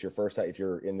 if it's your first time, if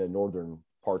you're in the northern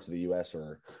parts of the US,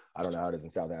 or I don't know how it is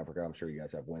in South Africa, I'm sure you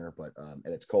guys have winter, but,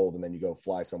 and it's cold and then you go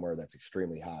fly somewhere that's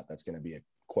extremely hot, that's going to be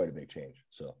quite a big change.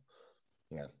 So.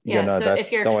 Yeah. So if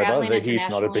you're traveling internationally, heat's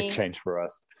not a big change for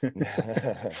us.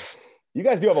 You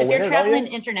guys do have a winter. If you're traveling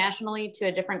internationally to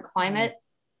a different climate,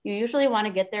 you usually want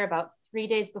to get there about 3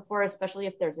 days before, especially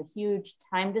if there's a huge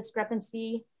time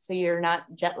discrepancy, so you're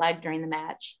not jet lagged during the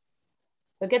match.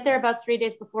 So get there about 3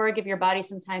 days before. Give your body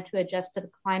some time to adjust to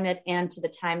the climate and to the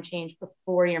time change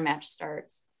before your match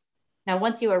starts. Now,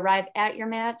 once you arrive at your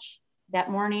match that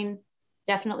morning,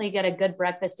 definitely get a good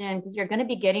breakfast in because you're going to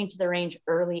be getting to the range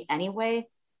early anyway.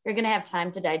 You're going to have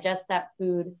time to digest that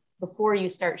food before you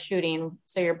start shooting,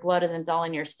 so your blood isn't dull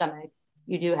in your stomach.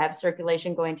 You do have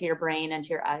circulation going to your brain and to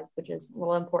your eyes, which is a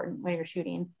little important when you're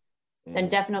shooting. Then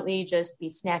definitely just be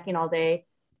snacking all day.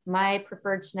 My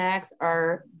preferred snacks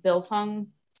are biltong,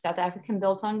 South African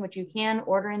biltong, which you can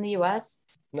order in the US.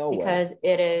 No way. Because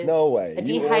it is a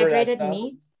dehydrated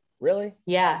meat. Really?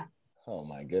 Yeah. Oh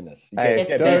my goodness! Hey,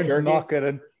 It's don't good. knock it,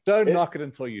 and don't knock it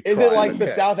until you try. Is it like the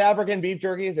South African beef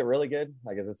jerky? Is it really good?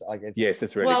 Like, is it like it's? Yes,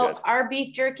 it's really good. Our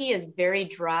beef jerky is very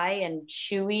dry and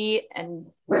chewy and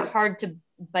hard to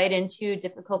bite into,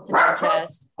 difficult to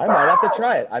digest. I might have to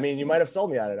try it. I mean, you might have sold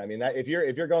me on it. I mean, that if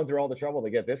you're going through all the trouble to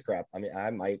get this crap, I mean, I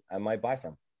might buy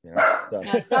some. You know, so.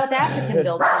 Now, South African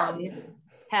biltong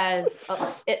has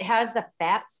the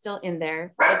fat still in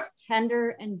there. It's tender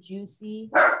and juicy,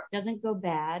 doesn't go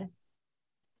bad.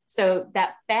 So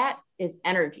that fat is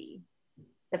energy.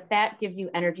 The fat gives you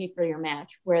energy for your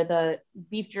match, where the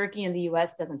beef jerky in the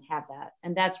US doesn't have that.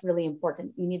 And that's really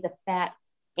important. You need the fat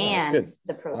and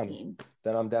the protein.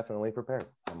 Then I'm definitely prepared.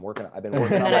 I've been working on And then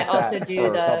my I also fat do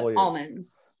the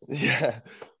almonds. Yeah.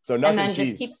 So nuts and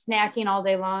cheese. Just keep snacking all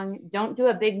day long. Don't do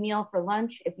a big meal for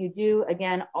lunch. If you do,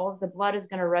 again, all of the blood is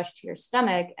going to rush to your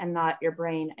stomach and not your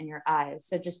brain and your eyes.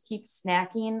 So just keep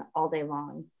snacking all day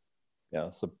long.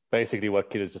 Yeah. So basically what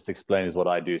Kid has just explained is what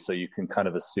I do. So you can kind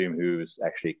of assume who's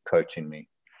actually coaching me.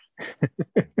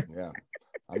 Yeah.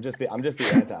 I'm just the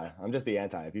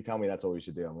anti. If you tell me that's what we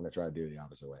should do, I'm going to try to do it the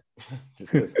opposite way.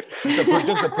 just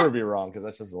to prove you wrong, because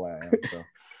that's just the way I am. So,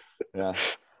 yeah.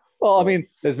 Well, I mean,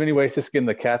 there's many ways to skin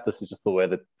the cat. This is just the way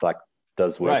that like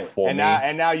does work for me.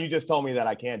 And now you just told me that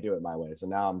I can't do it my way. So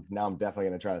now I'm definitely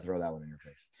going to try to throw that one in your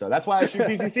face. So that's why I shoot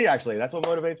PCC. Actually, that's what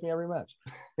motivates me every match.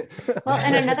 Well,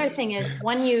 and another thing is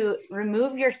when you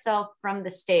remove yourself from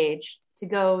the stage to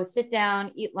go sit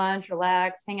down, eat lunch,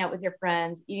 relax, hang out with your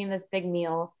friends, eating this big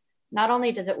meal, not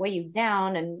only does it weigh you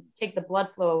down and take the blood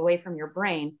flow away from your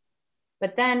brain,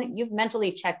 but then you've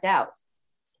mentally checked out.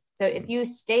 So if you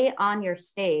stay on your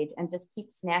stage and just keep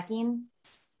snacking,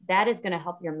 that is going to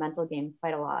help your mental game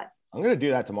quite a lot. I'm going to do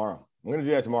that tomorrow.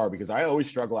 Because I always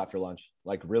struggle after lunch,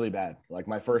 like really bad. Like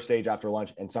my first stage after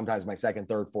lunch, and sometimes my second,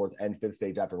 third, fourth, and fifth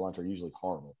stage after lunch are usually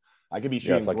horrible. I could be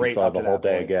shooting like great up to the whole that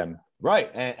day point. again.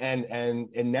 Right. And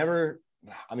never,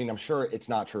 I mean, I'm sure it's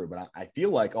not true, but I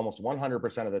feel like almost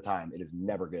 100% of the time it is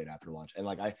never good after lunch. And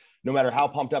like no matter how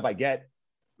pumped up I get,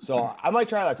 so I might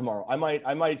try that tomorrow. I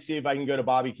might see if I can go to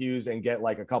Bobby Q's and get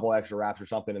like a couple extra wraps or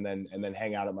something, and then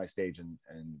hang out at my stage, and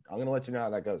I'm gonna let you know how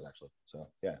that goes actually. So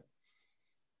yeah.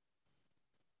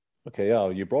 Okay, yeah.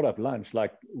 You brought up lunch.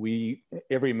 Like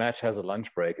every match has a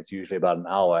lunch break. It's usually about an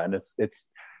hour, and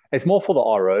it's more for the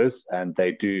ROs, and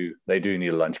they do need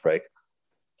a lunch break.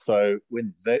 So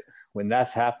when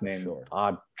that's happening, sure.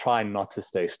 I'm trying not to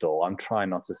stay still. I'm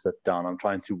trying not to sit down. I'm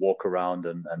trying to walk around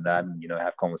and then,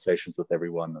 have conversations with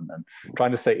everyone and trying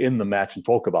to stay in the match and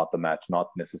talk about the match, not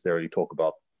necessarily talk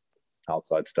about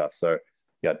outside stuff. So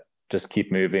yeah, just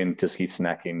keep moving, just keep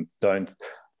snacking. Don't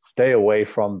stay away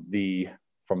from the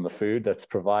food that's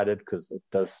provided, because it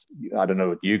does. I don't know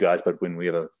with you guys, but when we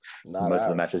have most of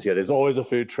the matches here, there's always a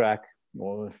food truck,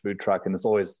 and it's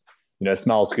always, it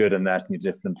smells good and that, and you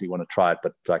definitely want to try it,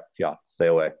 but like, yeah, stay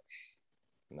away.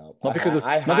 No, not because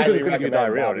it's going to give you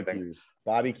diarrhea or anything.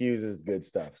 Bobby Q's is good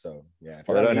stuff. So yeah,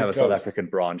 they don't have a South African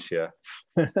branch here.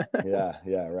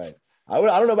 yeah, right. I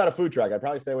don't know about a food truck. I'd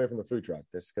probably stay away from the food truck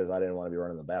just because I didn't want to be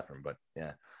running the bathroom. But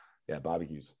yeah, Bobby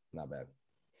Q's not bad.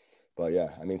 But yeah,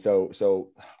 I mean, so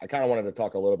I kind of wanted to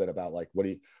talk a little bit about like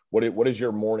what is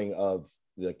your morning of.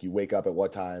 Like you wake up at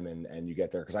what time and you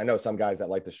get there? Because I know some guys that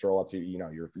like to stroll up to,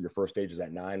 your first stage is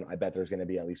at 9. I bet there's going to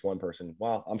be at least one person.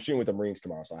 Well, I'm shooting with the Marines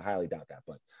tomorrow, so I highly doubt that.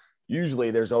 But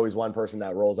usually there's always one person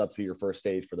that rolls up to your first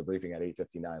stage for the briefing at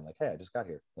 8:59. Like, hey, I just got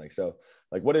here. Like, so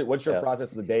like what's your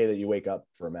process of the day that you wake up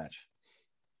for a match?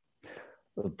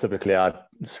 Well, typically I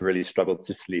just really struggle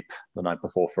to sleep the night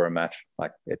before for a match.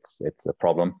 Like it's a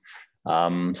problem.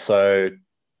 So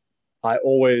I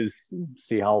always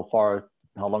see how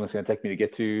long it's going to take me to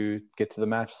get to the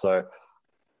match. So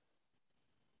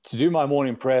to do my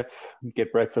morning prep,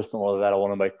 get breakfast and all of that, I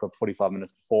want to wake up 45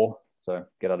 minutes before. So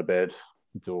get out of bed,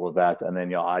 do all of that. And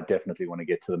then, I definitely want to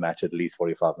get to the match at least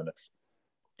 45 minutes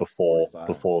before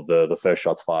the first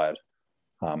shot's fired.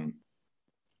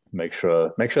 Make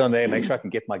sure I'm there, make sure I can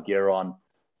get my gear on,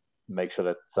 make sure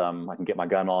that I can get my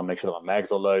gun on, make sure that my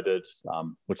mags are loaded,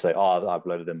 which they are. I've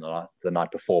loaded them the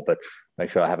night before, but make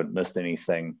sure I haven't missed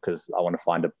anything because I want to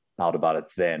find out about it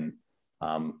then.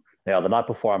 The night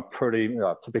before, I'm pretty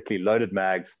typically loaded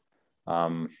mags,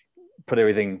 put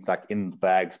everything like in the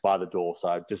bags by the door.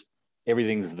 So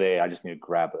everything's there. I just need to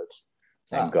grab it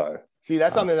and go. See,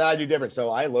 that's something that I do different. So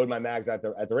I load my mags at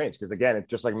the range because again, it's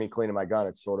just like me cleaning my gun.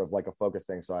 It's sort of like a focus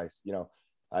thing. So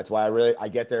that's why I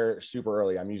get there super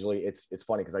early. I'm usually, it's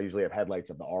funny because I usually have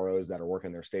headlights of the ROs that are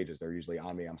working their stages. They're usually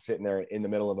on me. I'm sitting there in the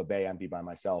middle of a bay empty by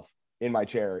myself in my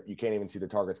chair. You can't even see the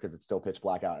targets because it's still pitch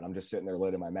black out. And I'm just sitting there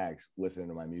loading my mags, listening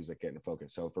to my music, getting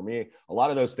focused. So for me, a lot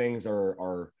of those things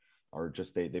are are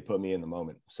just, they put me in the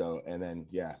moment. So, and then,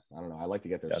 yeah, I don't know. I like to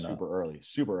get there super early.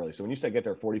 So when you say get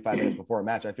there 45 minutes before a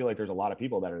match, I feel like there's a lot of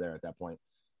people that are there at that point.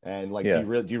 And like,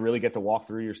 do you really get to walk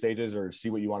through your stages or see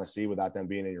what you want to see without them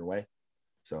being in your way?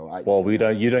 So you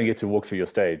don't get to walk through your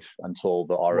stage until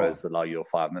the ROs allow you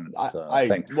 5 minutes.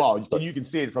 You can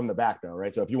see it from the back though,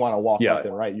 right? So if you want to walk left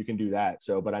and right, you can do that.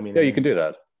 So, but I mean, you can do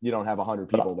that. You don't have 100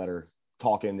 people that are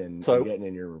talking and getting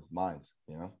in your mind,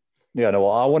 you know? Yeah, no,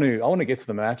 well, I want to get to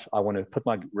the match. I want to put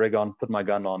my rig on, put my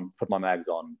gun on, put my mags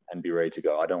on, and be ready to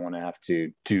go. I don't want to have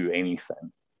to do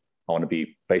anything. I want to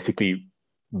be basically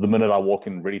the minute I walk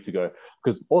in ready to go.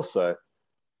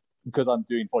 Because I'm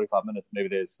doing 45 minutes, maybe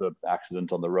there's an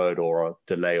accident on the road or a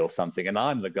delay or something, and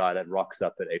I'm the guy that rocks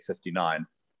up at 8:59.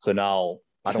 So now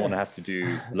I don't want to have to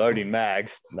do loading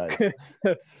mags. Nice.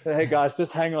 Hey guys,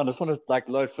 just hang on. I just want to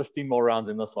load 15 more rounds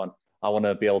in this one. I want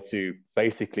to be able to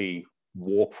basically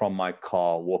walk from my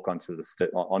car, walk onto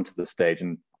the stage,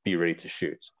 and be ready to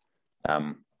shoot.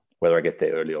 Whether I get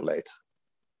there early or late.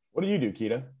 What do you do,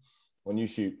 Kita, when you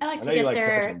shoot? I know you like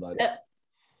coaching, but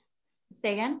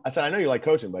say again. I said I know you like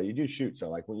coaching, but you do shoot. So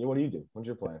like, what do you do? What's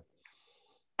your plan?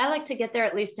 I like to get there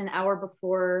at least an hour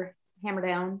before hammer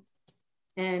down,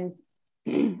 and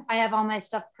I have all my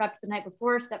stuff prepped the night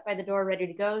before, set by the door, ready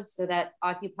to go, so that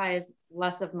occupies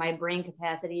less of my brain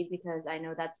capacity because I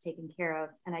know that's taken care of,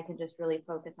 and I can just really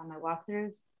focus on my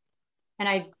walkthroughs.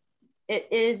 And it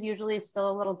is usually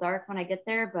still a little dark when I get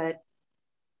there, but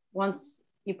once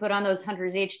you put on those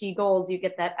Hunters HD Golds, you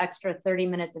get that extra 30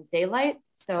 minutes of daylight.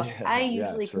 So I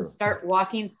usually can start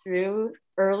walking through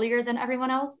earlier than everyone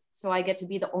else, so I get to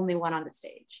be the only one on the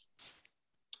stage.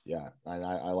 Yeah, and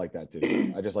I like that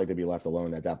too. I just like to be left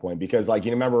alone at that point because, like,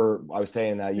 you remember I was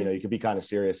saying that, you know, you could be kind of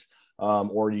serious,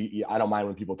 or I don't mind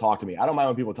when people talk to me. I don't mind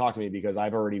when people talk to me because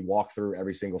I've already walked through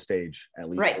every single stage at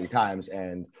least 3 times.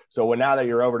 And so now that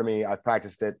you're over to me, I've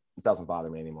practiced it. It doesn't bother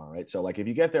me anymore, right? So like if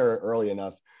you get there early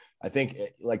enough, I think,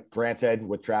 like Grant said,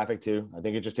 with traffic too, I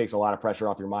think it just takes a lot of pressure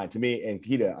off your mind. To me, and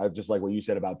Kita, I just like what you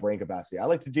said about brain capacity. I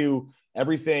like to do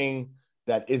everything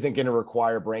that isn't going to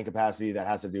require brain capacity that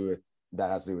has to do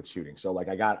with shooting. So like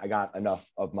I got enough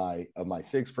of my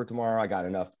SIGs for tomorrow. I got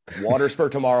enough waters for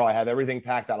tomorrow. I have everything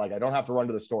packed out. Like I don't have to run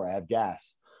to the store. I have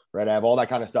gas, right? I have all that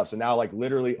kind of stuff. So now like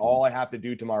literally all I have to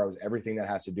do tomorrow is everything that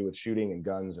has to do with shooting and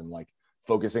guns and like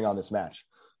focusing on this match.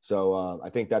 So I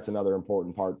think that's another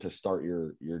important part to start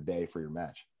your day for your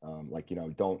match. Like, you know,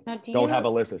 don't have a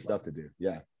list of stuff to do.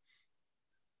 Yeah.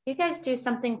 You guys do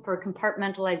something for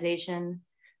compartmentalization,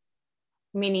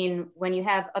 meaning when you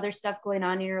have other stuff going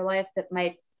on in your life that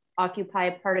might occupy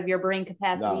part of your brain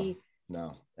capacity?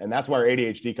 No. And that's where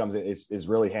ADHD comes in, is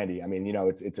really handy. I mean, you know,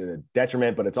 it's a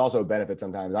detriment, but it's also a benefit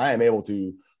sometimes. I am able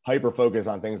to hyper focus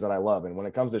on things that I love. And when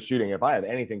it comes to shooting, if I have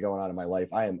anything going on in my life,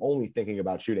 I am only thinking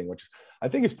about shooting, which I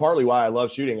think is partly why I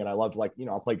love shooting. And I love, like, you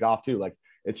know, I'll play golf too. Like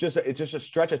it's just a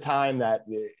stretch of time that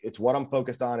it's what I'm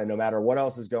focused on. And no matter what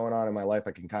else is going on in my life,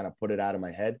 I can kind of put it out of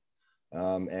my head.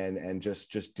 And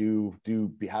just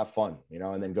have fun, you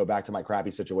know, and then go back to my crappy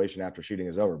situation after shooting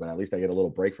is over, but at least I get a little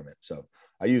break from it. So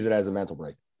I use it as a mental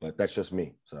break, but that's just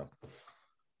me. So.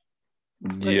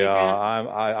 Yeah,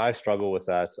 I struggle with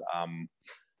that.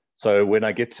 So when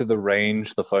I get to the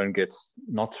range, the phone gets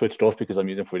not switched off because I'm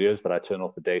using for videos, but I turn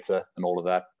off the data and all of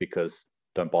that because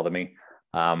don't bother me.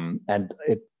 And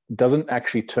it doesn't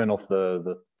actually turn off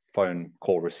the phone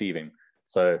call receiving.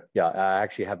 So yeah, I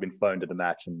actually have been phoned at a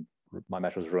match and my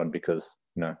match was ruined because,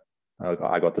 you know,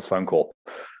 I got this phone call.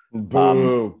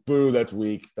 Boo, that's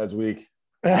weak.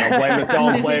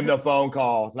 Don't blame the phone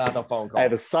call. It's not the phone call. Hey,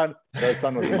 the sun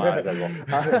was in my eyes as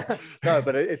well. No,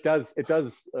 but it does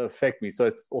affect me. So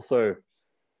it's also,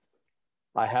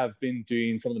 I have been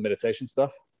doing some of the meditation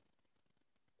stuff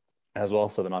as well.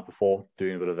 So the night before,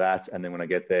 doing a bit of that, and then when I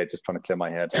get there, just trying to clear my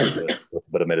head with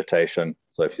a bit of meditation.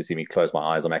 So if you see me close my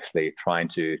eyes, I'm actually trying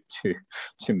to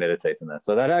meditate in that.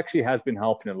 So that actually has been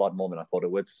helping a lot more than I thought it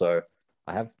would. So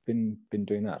I have been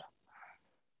doing that.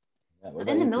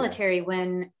 In the military,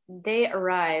 when they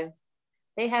arrive,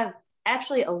 they have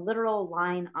actually a literal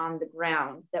line on the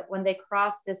ground that when they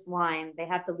cross this line, they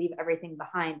have to leave everything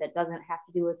behind that doesn't have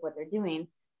to do with what they're doing,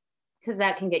 because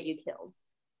that can get you killed.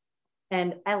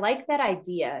 And I like that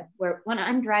idea where when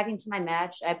I'm driving to my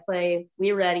match, I play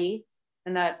We Ready,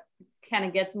 and that kind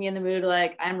of gets me in the mood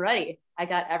like, I'm ready. I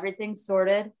got everything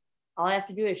sorted. All I have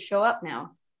to do is show up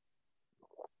now.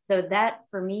 So that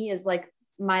for me is like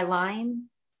my line,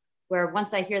 where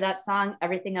once I hear that song,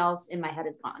 everything else in my head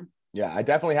is gone. Yeah, I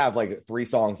definitely have like 3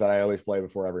 songs that I always play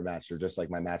before every match. They're just like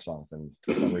my match songs, and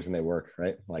for some reason they work,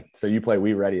 right? Like, so you play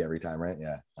We Ready every time, right?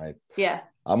 Yeah.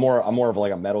 I'm more of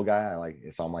like a metal guy. I like,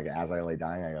 so I'm like, As I Lay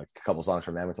Dying, I like a couple songs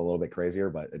from them. It's a little bit crazier,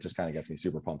 but it just kind of gets me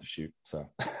super pumped to shoot. So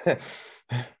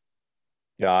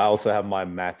Yeah, I also have my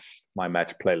match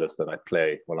playlist that I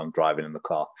play while I'm driving in the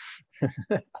car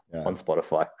on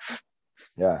Spotify.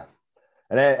 Yeah.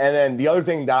 And then the other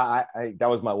thing that that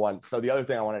was my one. So the other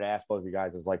thing I wanted to ask both of you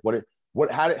guys is like,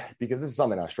 because this is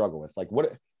something I struggle with. Like,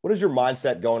 what is your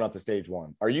mindset going up to stage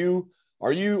one? Are you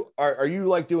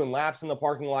like doing laps in the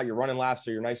parking lot? You're running laps so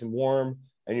you're nice and warm,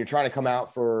 and you're trying to come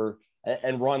out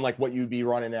and run like what you'd be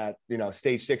running at,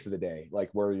 stage 6 of the day, like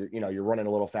where you're running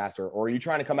a little faster, or are you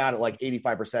trying to come out at like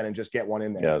 85% and just get one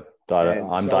in there? Yeah,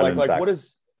 I'm dialing back. What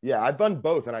is? Yeah, I've done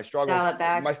both, and I struggle.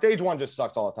 My stage one just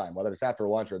sucks all the time, whether it's after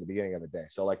lunch or at the beginning of the day.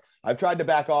 So like I've tried to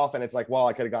back off, and it's like, well,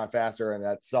 I could have gone faster, and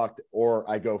that sucked. Or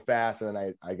I go fast, and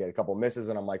then I get a couple misses,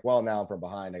 and I'm like, well, now I'm from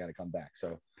behind. I got to come back.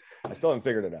 So I still haven't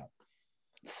figured it out.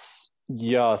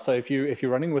 Yeah, so if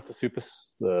you're running with the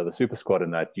super squad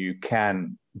in that, you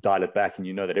can dial it back, and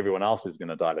you know that everyone else is going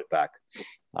to dial it back.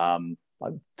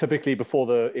 Typically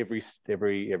before every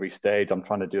stage, I'm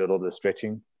trying to do a little bit of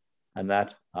stretching, and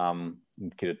that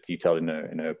get it detailed in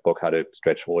a book how to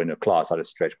stretch, or in a class how to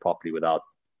stretch properly without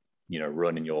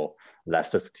ruining your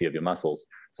elasticity of your muscles.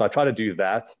 So I try to do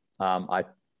that. I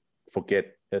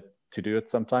forget to do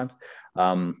it sometimes.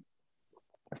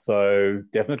 So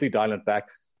definitely dial it back.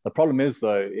 The problem is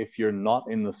though, if you're not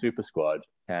in the super squad,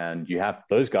 and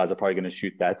those guys are probably going to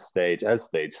shoot that stage as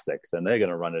stage 6, and they're going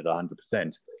to run it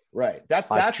 100%. Right. That's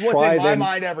what's in my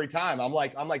mind every time. I'm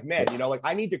like, man, like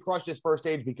I need to crush this first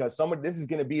stage because this is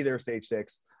going to be their stage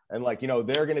 6. And like,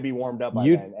 they're going to be warmed up by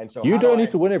then. And so you don't need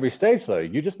to win every stage though.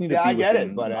 You just need to be I get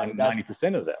it, but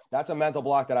 90% of that. That's a mental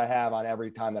block that I have on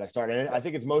every time that I start. And I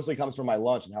think it's mostly comes from my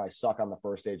lunch and how I suck on the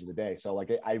first stage of the day. So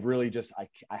like, I really just,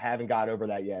 I haven't got over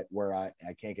that yet where I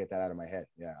can't get that out of my head.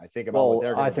 Yeah. I think about what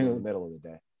they're going to do in the middle of the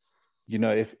day.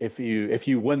 If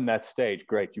you win that stage,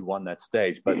 great, you won that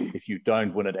stage. But if you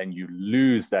don't win it and you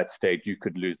lose that stage, you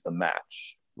could lose the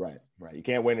match. Right. You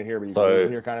can't win it here, but you can lose it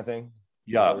here, kind of thing.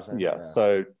 Yeah.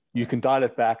 So you can dial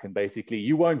it back, and basically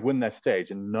you won't win that stage,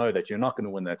 and know that you're not going to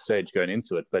win that stage going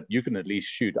into it, but you can at least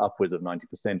shoot upwards of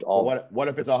 90% of. What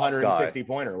if it's a 160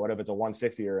 pointer? What if it's a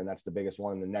 160er and that's the biggest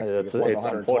one, and the next biggest one's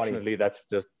 120? Unfortunately, that's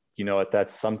just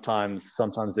that's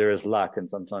sometimes there is luck, and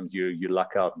sometimes you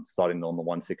luck out and starting on the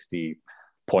 160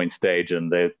 point stage,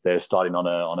 and they're starting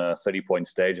on a 30 point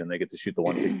stage, and they get to shoot the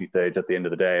 160 stage at the end of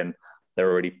the day, and they're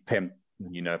already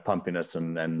pumping it,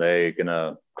 and they're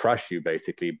gonna crush you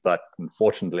basically. But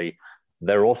unfortunately,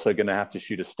 they're also gonna have to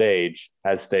shoot a stage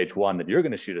as stage 1 that you're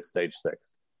gonna shoot at stage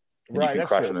 6. And right, you can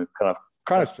crush them and kind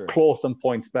of claw some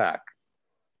points back.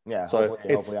 Yeah. So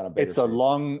it's a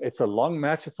long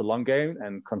match. It's a long game,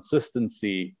 and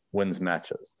consistency wins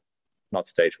matches, not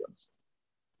stage wins.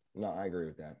 No, I agree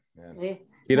with that. Yeah.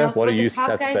 Peter, what do you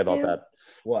have to say about that?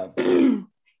 What?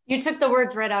 You took the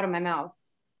words right out of my mouth.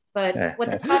 But what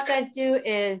the top guys do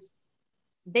is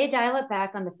they dial it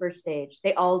back on the first stage.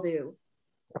 They all do.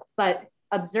 But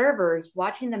observers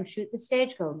watching them shoot the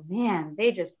stage go, man,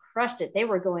 they just crushed it. They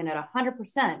were going at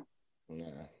 100%. Yeah.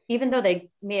 Even though they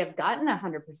may have gotten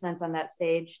 100% on that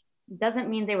stage, doesn't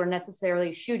mean they were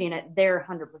necessarily shooting at their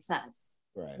 100%.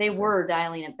 Right. They were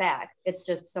dialing it back. It's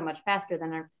just so much faster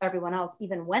than everyone else,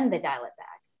 even when they dial it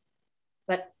back.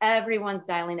 But everyone's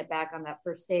dialing it back on that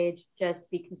first stage. Just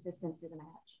be consistent through the match.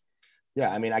 Yeah,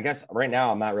 I mean, I guess right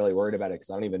now I'm not really worried about it because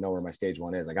I don't even know where my stage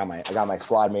 1 is. I got my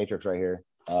squad matrix right here.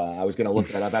 I was going to look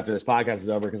that up after this podcast is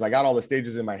over because I got all the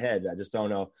stages in my head. I just don't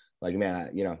know. Like, man,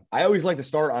 I always like to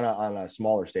start on a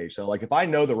smaller stage. So like if I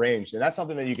know the range, and that's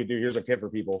something that you could do. Here's a tip for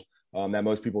people that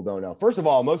most people don't know. First of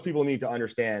all, most people need to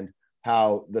understand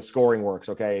how the scoring works.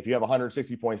 Okay. If you have a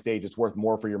 160 point stage, it's worth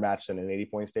more for your match than an 80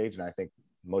 point stage. And I think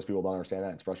most people don't understand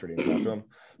that. It's frustrating to talk to them.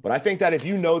 But I think that if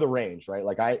you know the range, right?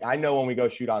 Like I know when we go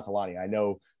shoot on Talani, I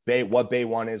know what bay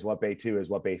 1 is, what bay 2 is,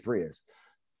 what bay 3 is.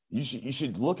 You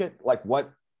should look at like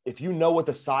if you know what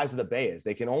the size of the bay is,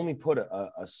 they can only put a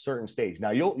certain stage.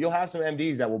 Now you'll have some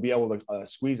MDs that will be able to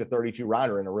squeeze a 32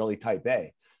 rounder in a really tight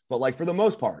bay. But like for the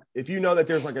most part, if you know that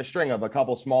there's like a string of a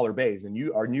couple smaller bays and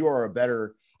you are a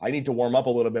better, I need to warm up a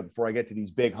little bit before I get to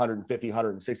these big 150,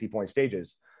 160 point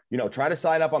stages. Try to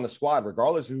sign up on the squad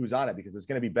regardless of who's on it, because it's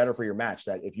going to be better for your match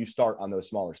that if you start on those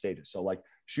smaller stages. So like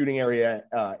shooting area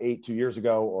 8 2 years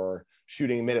ago, or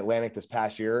shooting Mid-Atlantic this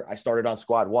past year, I started on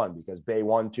squad 1 because bay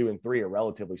 1, 2, and 3 are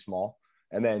relatively small.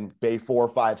 And then bay 4,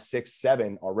 5, 6,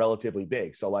 7 are relatively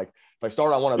big. So like if I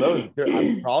start on one of those,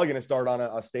 I'm probably going to start on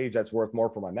a stage that's worth more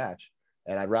for my match.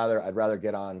 And I'd rather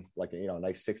get on like a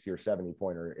nice 60 or 70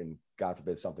 pointer, and God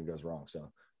forbid something goes wrong. So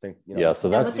I think so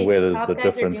that's where the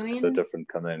difference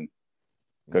come in.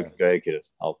 Go ahead, kiddos.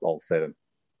 I'll say them.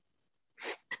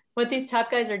 What these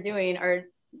top guys are doing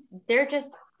they're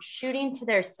just shooting to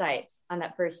their sights on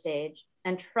that first stage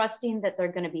and trusting that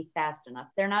they're going to be fast enough.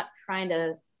 They're not trying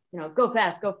to, go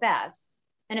fast.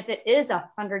 And if it is a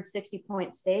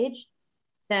 160-point stage,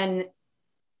 then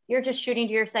you're just shooting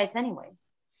to your sights anyway.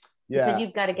 Yeah. Because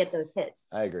you've got to get those hits.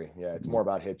 I agree. Yeah. It's more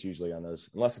about hits usually on those,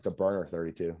 unless it's a burner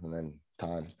 32 and then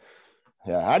time.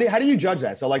 Yeah. How do you judge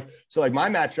that? So like my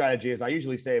match strategy is I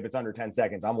usually say if it's under 10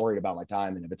 seconds, I'm worried about my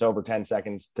time. And if it's over 10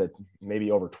 seconds to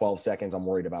maybe over 12 seconds, I'm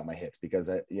worried about my hits because,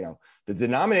 the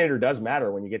denominator does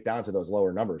matter when you get down to those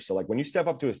lower numbers. So like when you step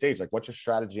up to a stage, like what's your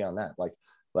strategy on that? Like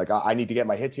I need to get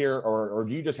my hits here, or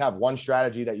do you just have one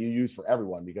strategy that you use for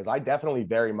everyone? Because I definitely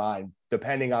vary mine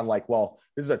depending on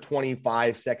this is a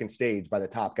 25-second stage by the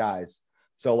top guys.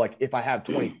 So like if I have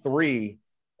 23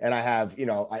 and I have,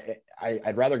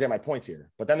 I'd rather get my points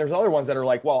here. But then there's other ones that are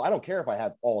like, well, I don't care if I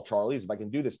have all Charlies. If I can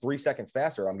do this 3 seconds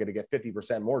faster, I'm going to get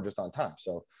 50% more just on time.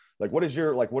 So like, what is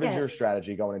your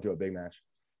strategy going into a big match?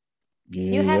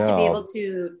 You have to be able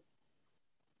to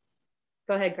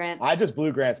go ahead, Grant. I just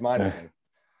blew Grant's mind. I think.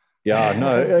 Yeah,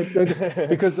 no,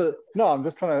 because I'm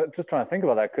just trying to think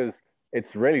about that because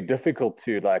it's really difficult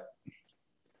to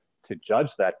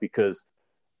judge that because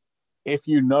if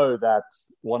you know that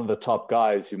one of the top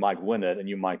guys who might win it and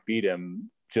you might beat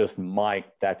him just mic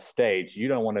that stage, you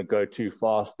don't want to go too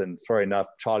fast and throw enough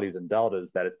Charlies and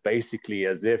Deltas that it's basically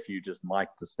as if you just mic'd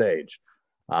the stage.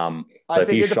 I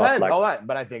think it depends. All right,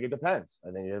 but I think it depends.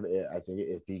 I think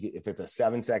if it's a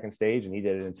 7-second stage and he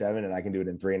did it in 7 and I can do it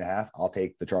in 3.5, I'll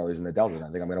take the Charlies and the Deltas.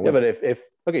 I think I'm going to win. Yeah,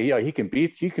 but he can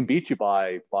beat you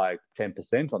by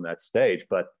 10% on that stage,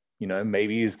 but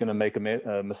maybe he's going to make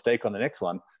a mistake on the next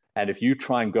one. And if you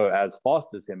try and go as fast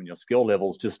as him and your skill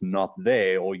level's just not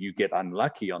there, or you get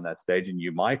unlucky on that stage and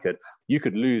you mic it, you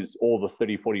could lose all the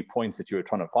 30, 40 points that you were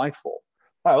trying to fight for.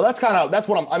 All right, well, that's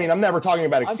what I'm never talking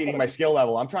about exceeding my skill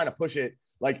level. I'm trying to push it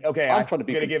like, okay, I'm going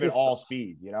to give it all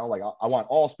speed, like I want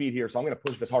all speed here. So I'm going to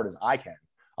push it as hard as I can.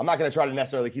 I'm not going to try to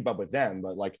necessarily keep up with them,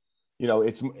 but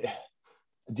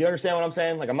do you understand what I'm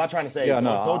saying? Like, I'm not trying to say,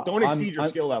 don't exceed your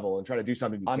skill level and try to do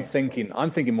something. I'm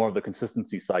thinking more of the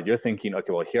consistency side. You're thinking,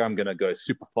 okay, well, here I'm going to go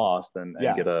super fast and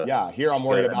get here I'm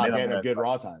worried about getting a good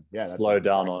raw time. Yeah. That's slow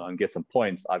down and get some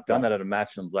points. I've done that at a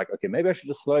match and I was like, okay, maybe I should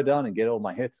just slow down and get all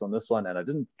my hits on this one. And I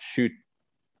didn't shoot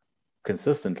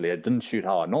consistently. I didn't shoot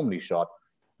how I normally shot.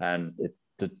 And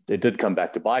it did come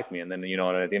back to bite me. And then,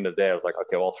 at the end of the day, I was like,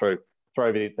 okay, well, throw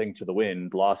everything to the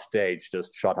wind. Last stage,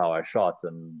 just shot how I shot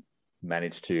and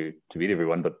managed to beat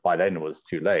everyone, but by then it was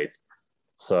too late.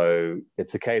 So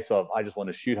it's a case of I just want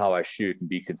to shoot how I shoot and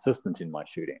be consistent in my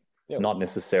shooting, not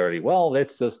necessarily, well,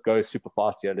 let's just go super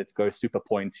fast here, let's go super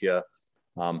points here.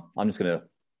 I'm just gonna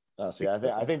I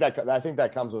think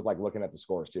that comes with looking at the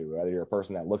scores too, whether you're a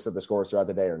person that looks at the scores throughout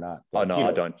the day or not. I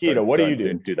don't. Keto, what do you do?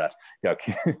 Don't do that. Yeah.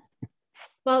 Okay.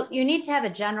 Well, you need to have a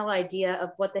general idea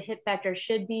of what the hit factor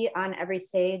should be on every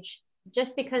stage,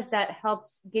 just because that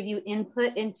helps give you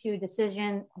input into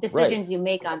decisions you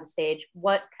make on the stage.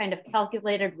 What kind of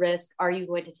calculated risk are you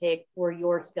going to take for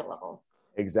your skill level?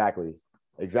 Exactly.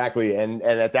 And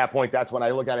at that point, that's when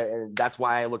I look at it. And that's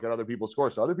why I look at other people's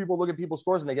scores. So other people look at people's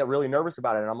scores and they get really nervous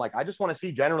about it. And I'm like, I just want to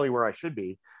see generally where I should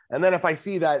be. And then if I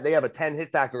see that they have a 10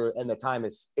 hit factor and the time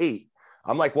is 8,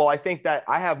 I'm like, well, I think that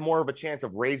I have more of a chance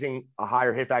of raising a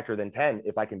higher hit factor than 10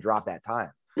 if I can drop that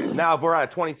time. Now, if we're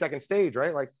at a 20-second stage,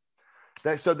 right?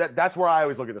 That's where I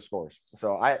always look at the scores.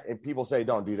 So and people say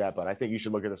don't do that, but I think you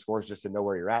should look at the scores just to know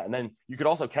where you're at. And then you could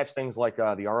also catch things like the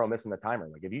RO missing the timer.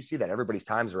 Like if you see that everybody's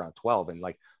time's around 12 and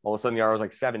all of a sudden the RO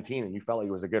was 17 and you felt like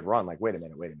it was a good run, wait a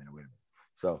minute.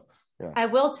 So I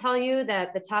will tell you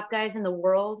that the top guys in the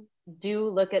world do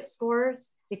look at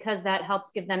scores because that helps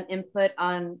give them input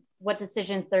on what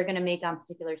decisions they're going to make on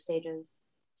particular stages.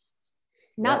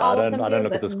 Not all of them do,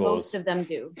 but most of them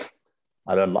do.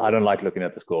 I don't like looking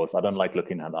at the scores. I don't like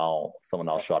looking at how someone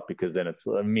else shot because then it's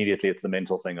the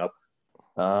mental thing of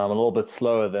I'm a little bit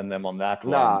slower than them on that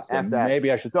one. So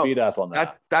maybe I should speed up on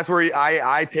that. That's where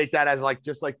I take that as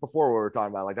just like before we were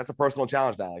talking about that's a personal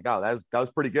challenge now. That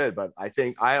was pretty good, but I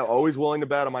think I am always willing to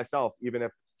bet on myself, even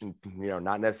if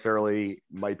not necessarily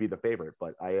might be the favorite.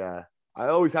 But I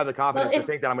always have the confidence to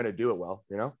think that I'm going to do it well.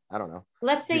 I don't know.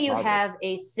 Let's say you have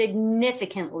a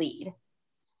significant lead.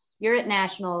 You're at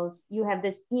nationals. You have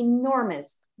this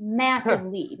enormous, massive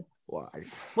lead. Why?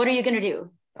 What are you going to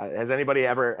do? Has anybody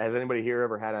here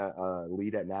ever had a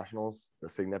lead at nationals? A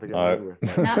significant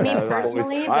lead? Not me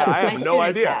personally, but I have no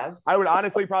idea. I would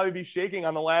honestly probably be shaking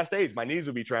on the last stage. My knees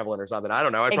would be trembling or something. I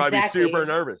don't know. I'd probably be super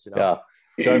nervous. Yeah.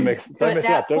 Don't mess it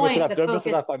up. Don't mess it up. the Don't mess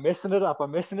it up. focus- I'm messing it up.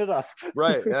 I'm messing it up.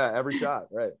 Right. Yeah. Every shot.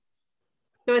 Right.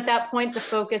 So at that point, the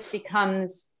focus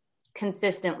becomes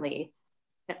consistently,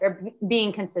 or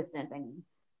being consistent, I mean.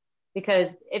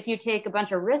 Because if you take a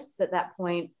bunch of risks at that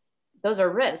point, those are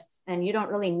risks, and you don't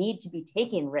really need to be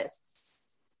taking risks.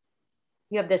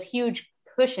 You have this huge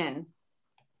cushion.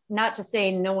 Not to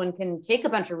say no one can take a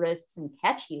bunch of risks and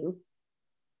catch you,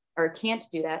 or can't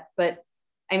do that, but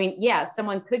I mean, yeah,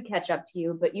 someone could catch up to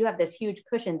you, but you have this huge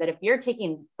cushion that if you're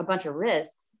taking a bunch of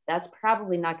risks, that's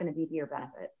probably not going to be to your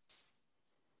benefit.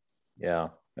 Yeah,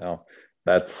 no,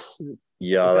 that's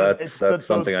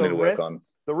something I need to work on.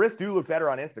 The risks do look better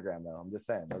on Instagram, though. I'm just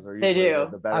saying, those are They do.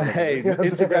 the better. Hey,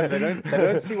 Instagram, they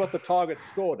don't see what the target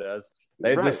score does.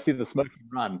 They just see the smoking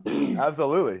run.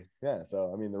 Absolutely, yeah.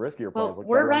 So I mean, the riskier plays. Well,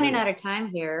 we're running out of time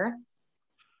here,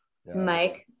 yeah.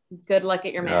 Mike. Good luck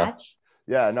at your match.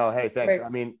 Yeah, no, hey, thanks. I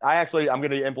mean, I'm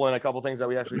going to implement a couple things that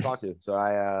we actually talked to. So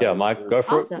Mike, go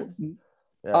for it.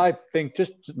 Yeah. I think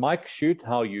just Mike, shoot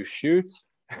how you shoot.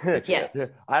 Yes.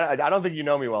 I don't think you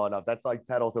know me well enough. That's like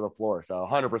pedal to the floor. So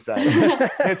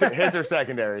 100%. hits are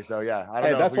secondary. So yeah, I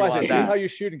don't know. That's why I say shoot how you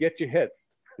shoot and get your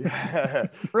hits.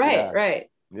 Right.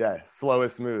 Yeah, slow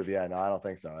is smooth. Yeah, no, I don't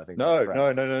think so. I think no.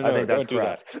 I think that's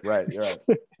correct. Right, you're right.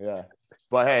 Yeah.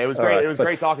 But hey, it was great. It was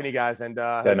great talking to you guys, and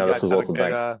this was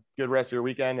awesome. Good rest of your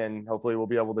weekend, and hopefully we'll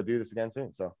be able to do this again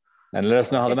soon. So, and let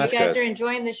us know how the match goes. If you guys are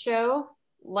enjoying the show,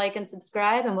 like and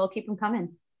subscribe, and we'll keep them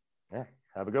coming. Yeah,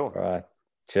 have a good one. All right,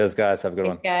 cheers, guys. Have a good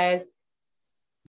one, guys.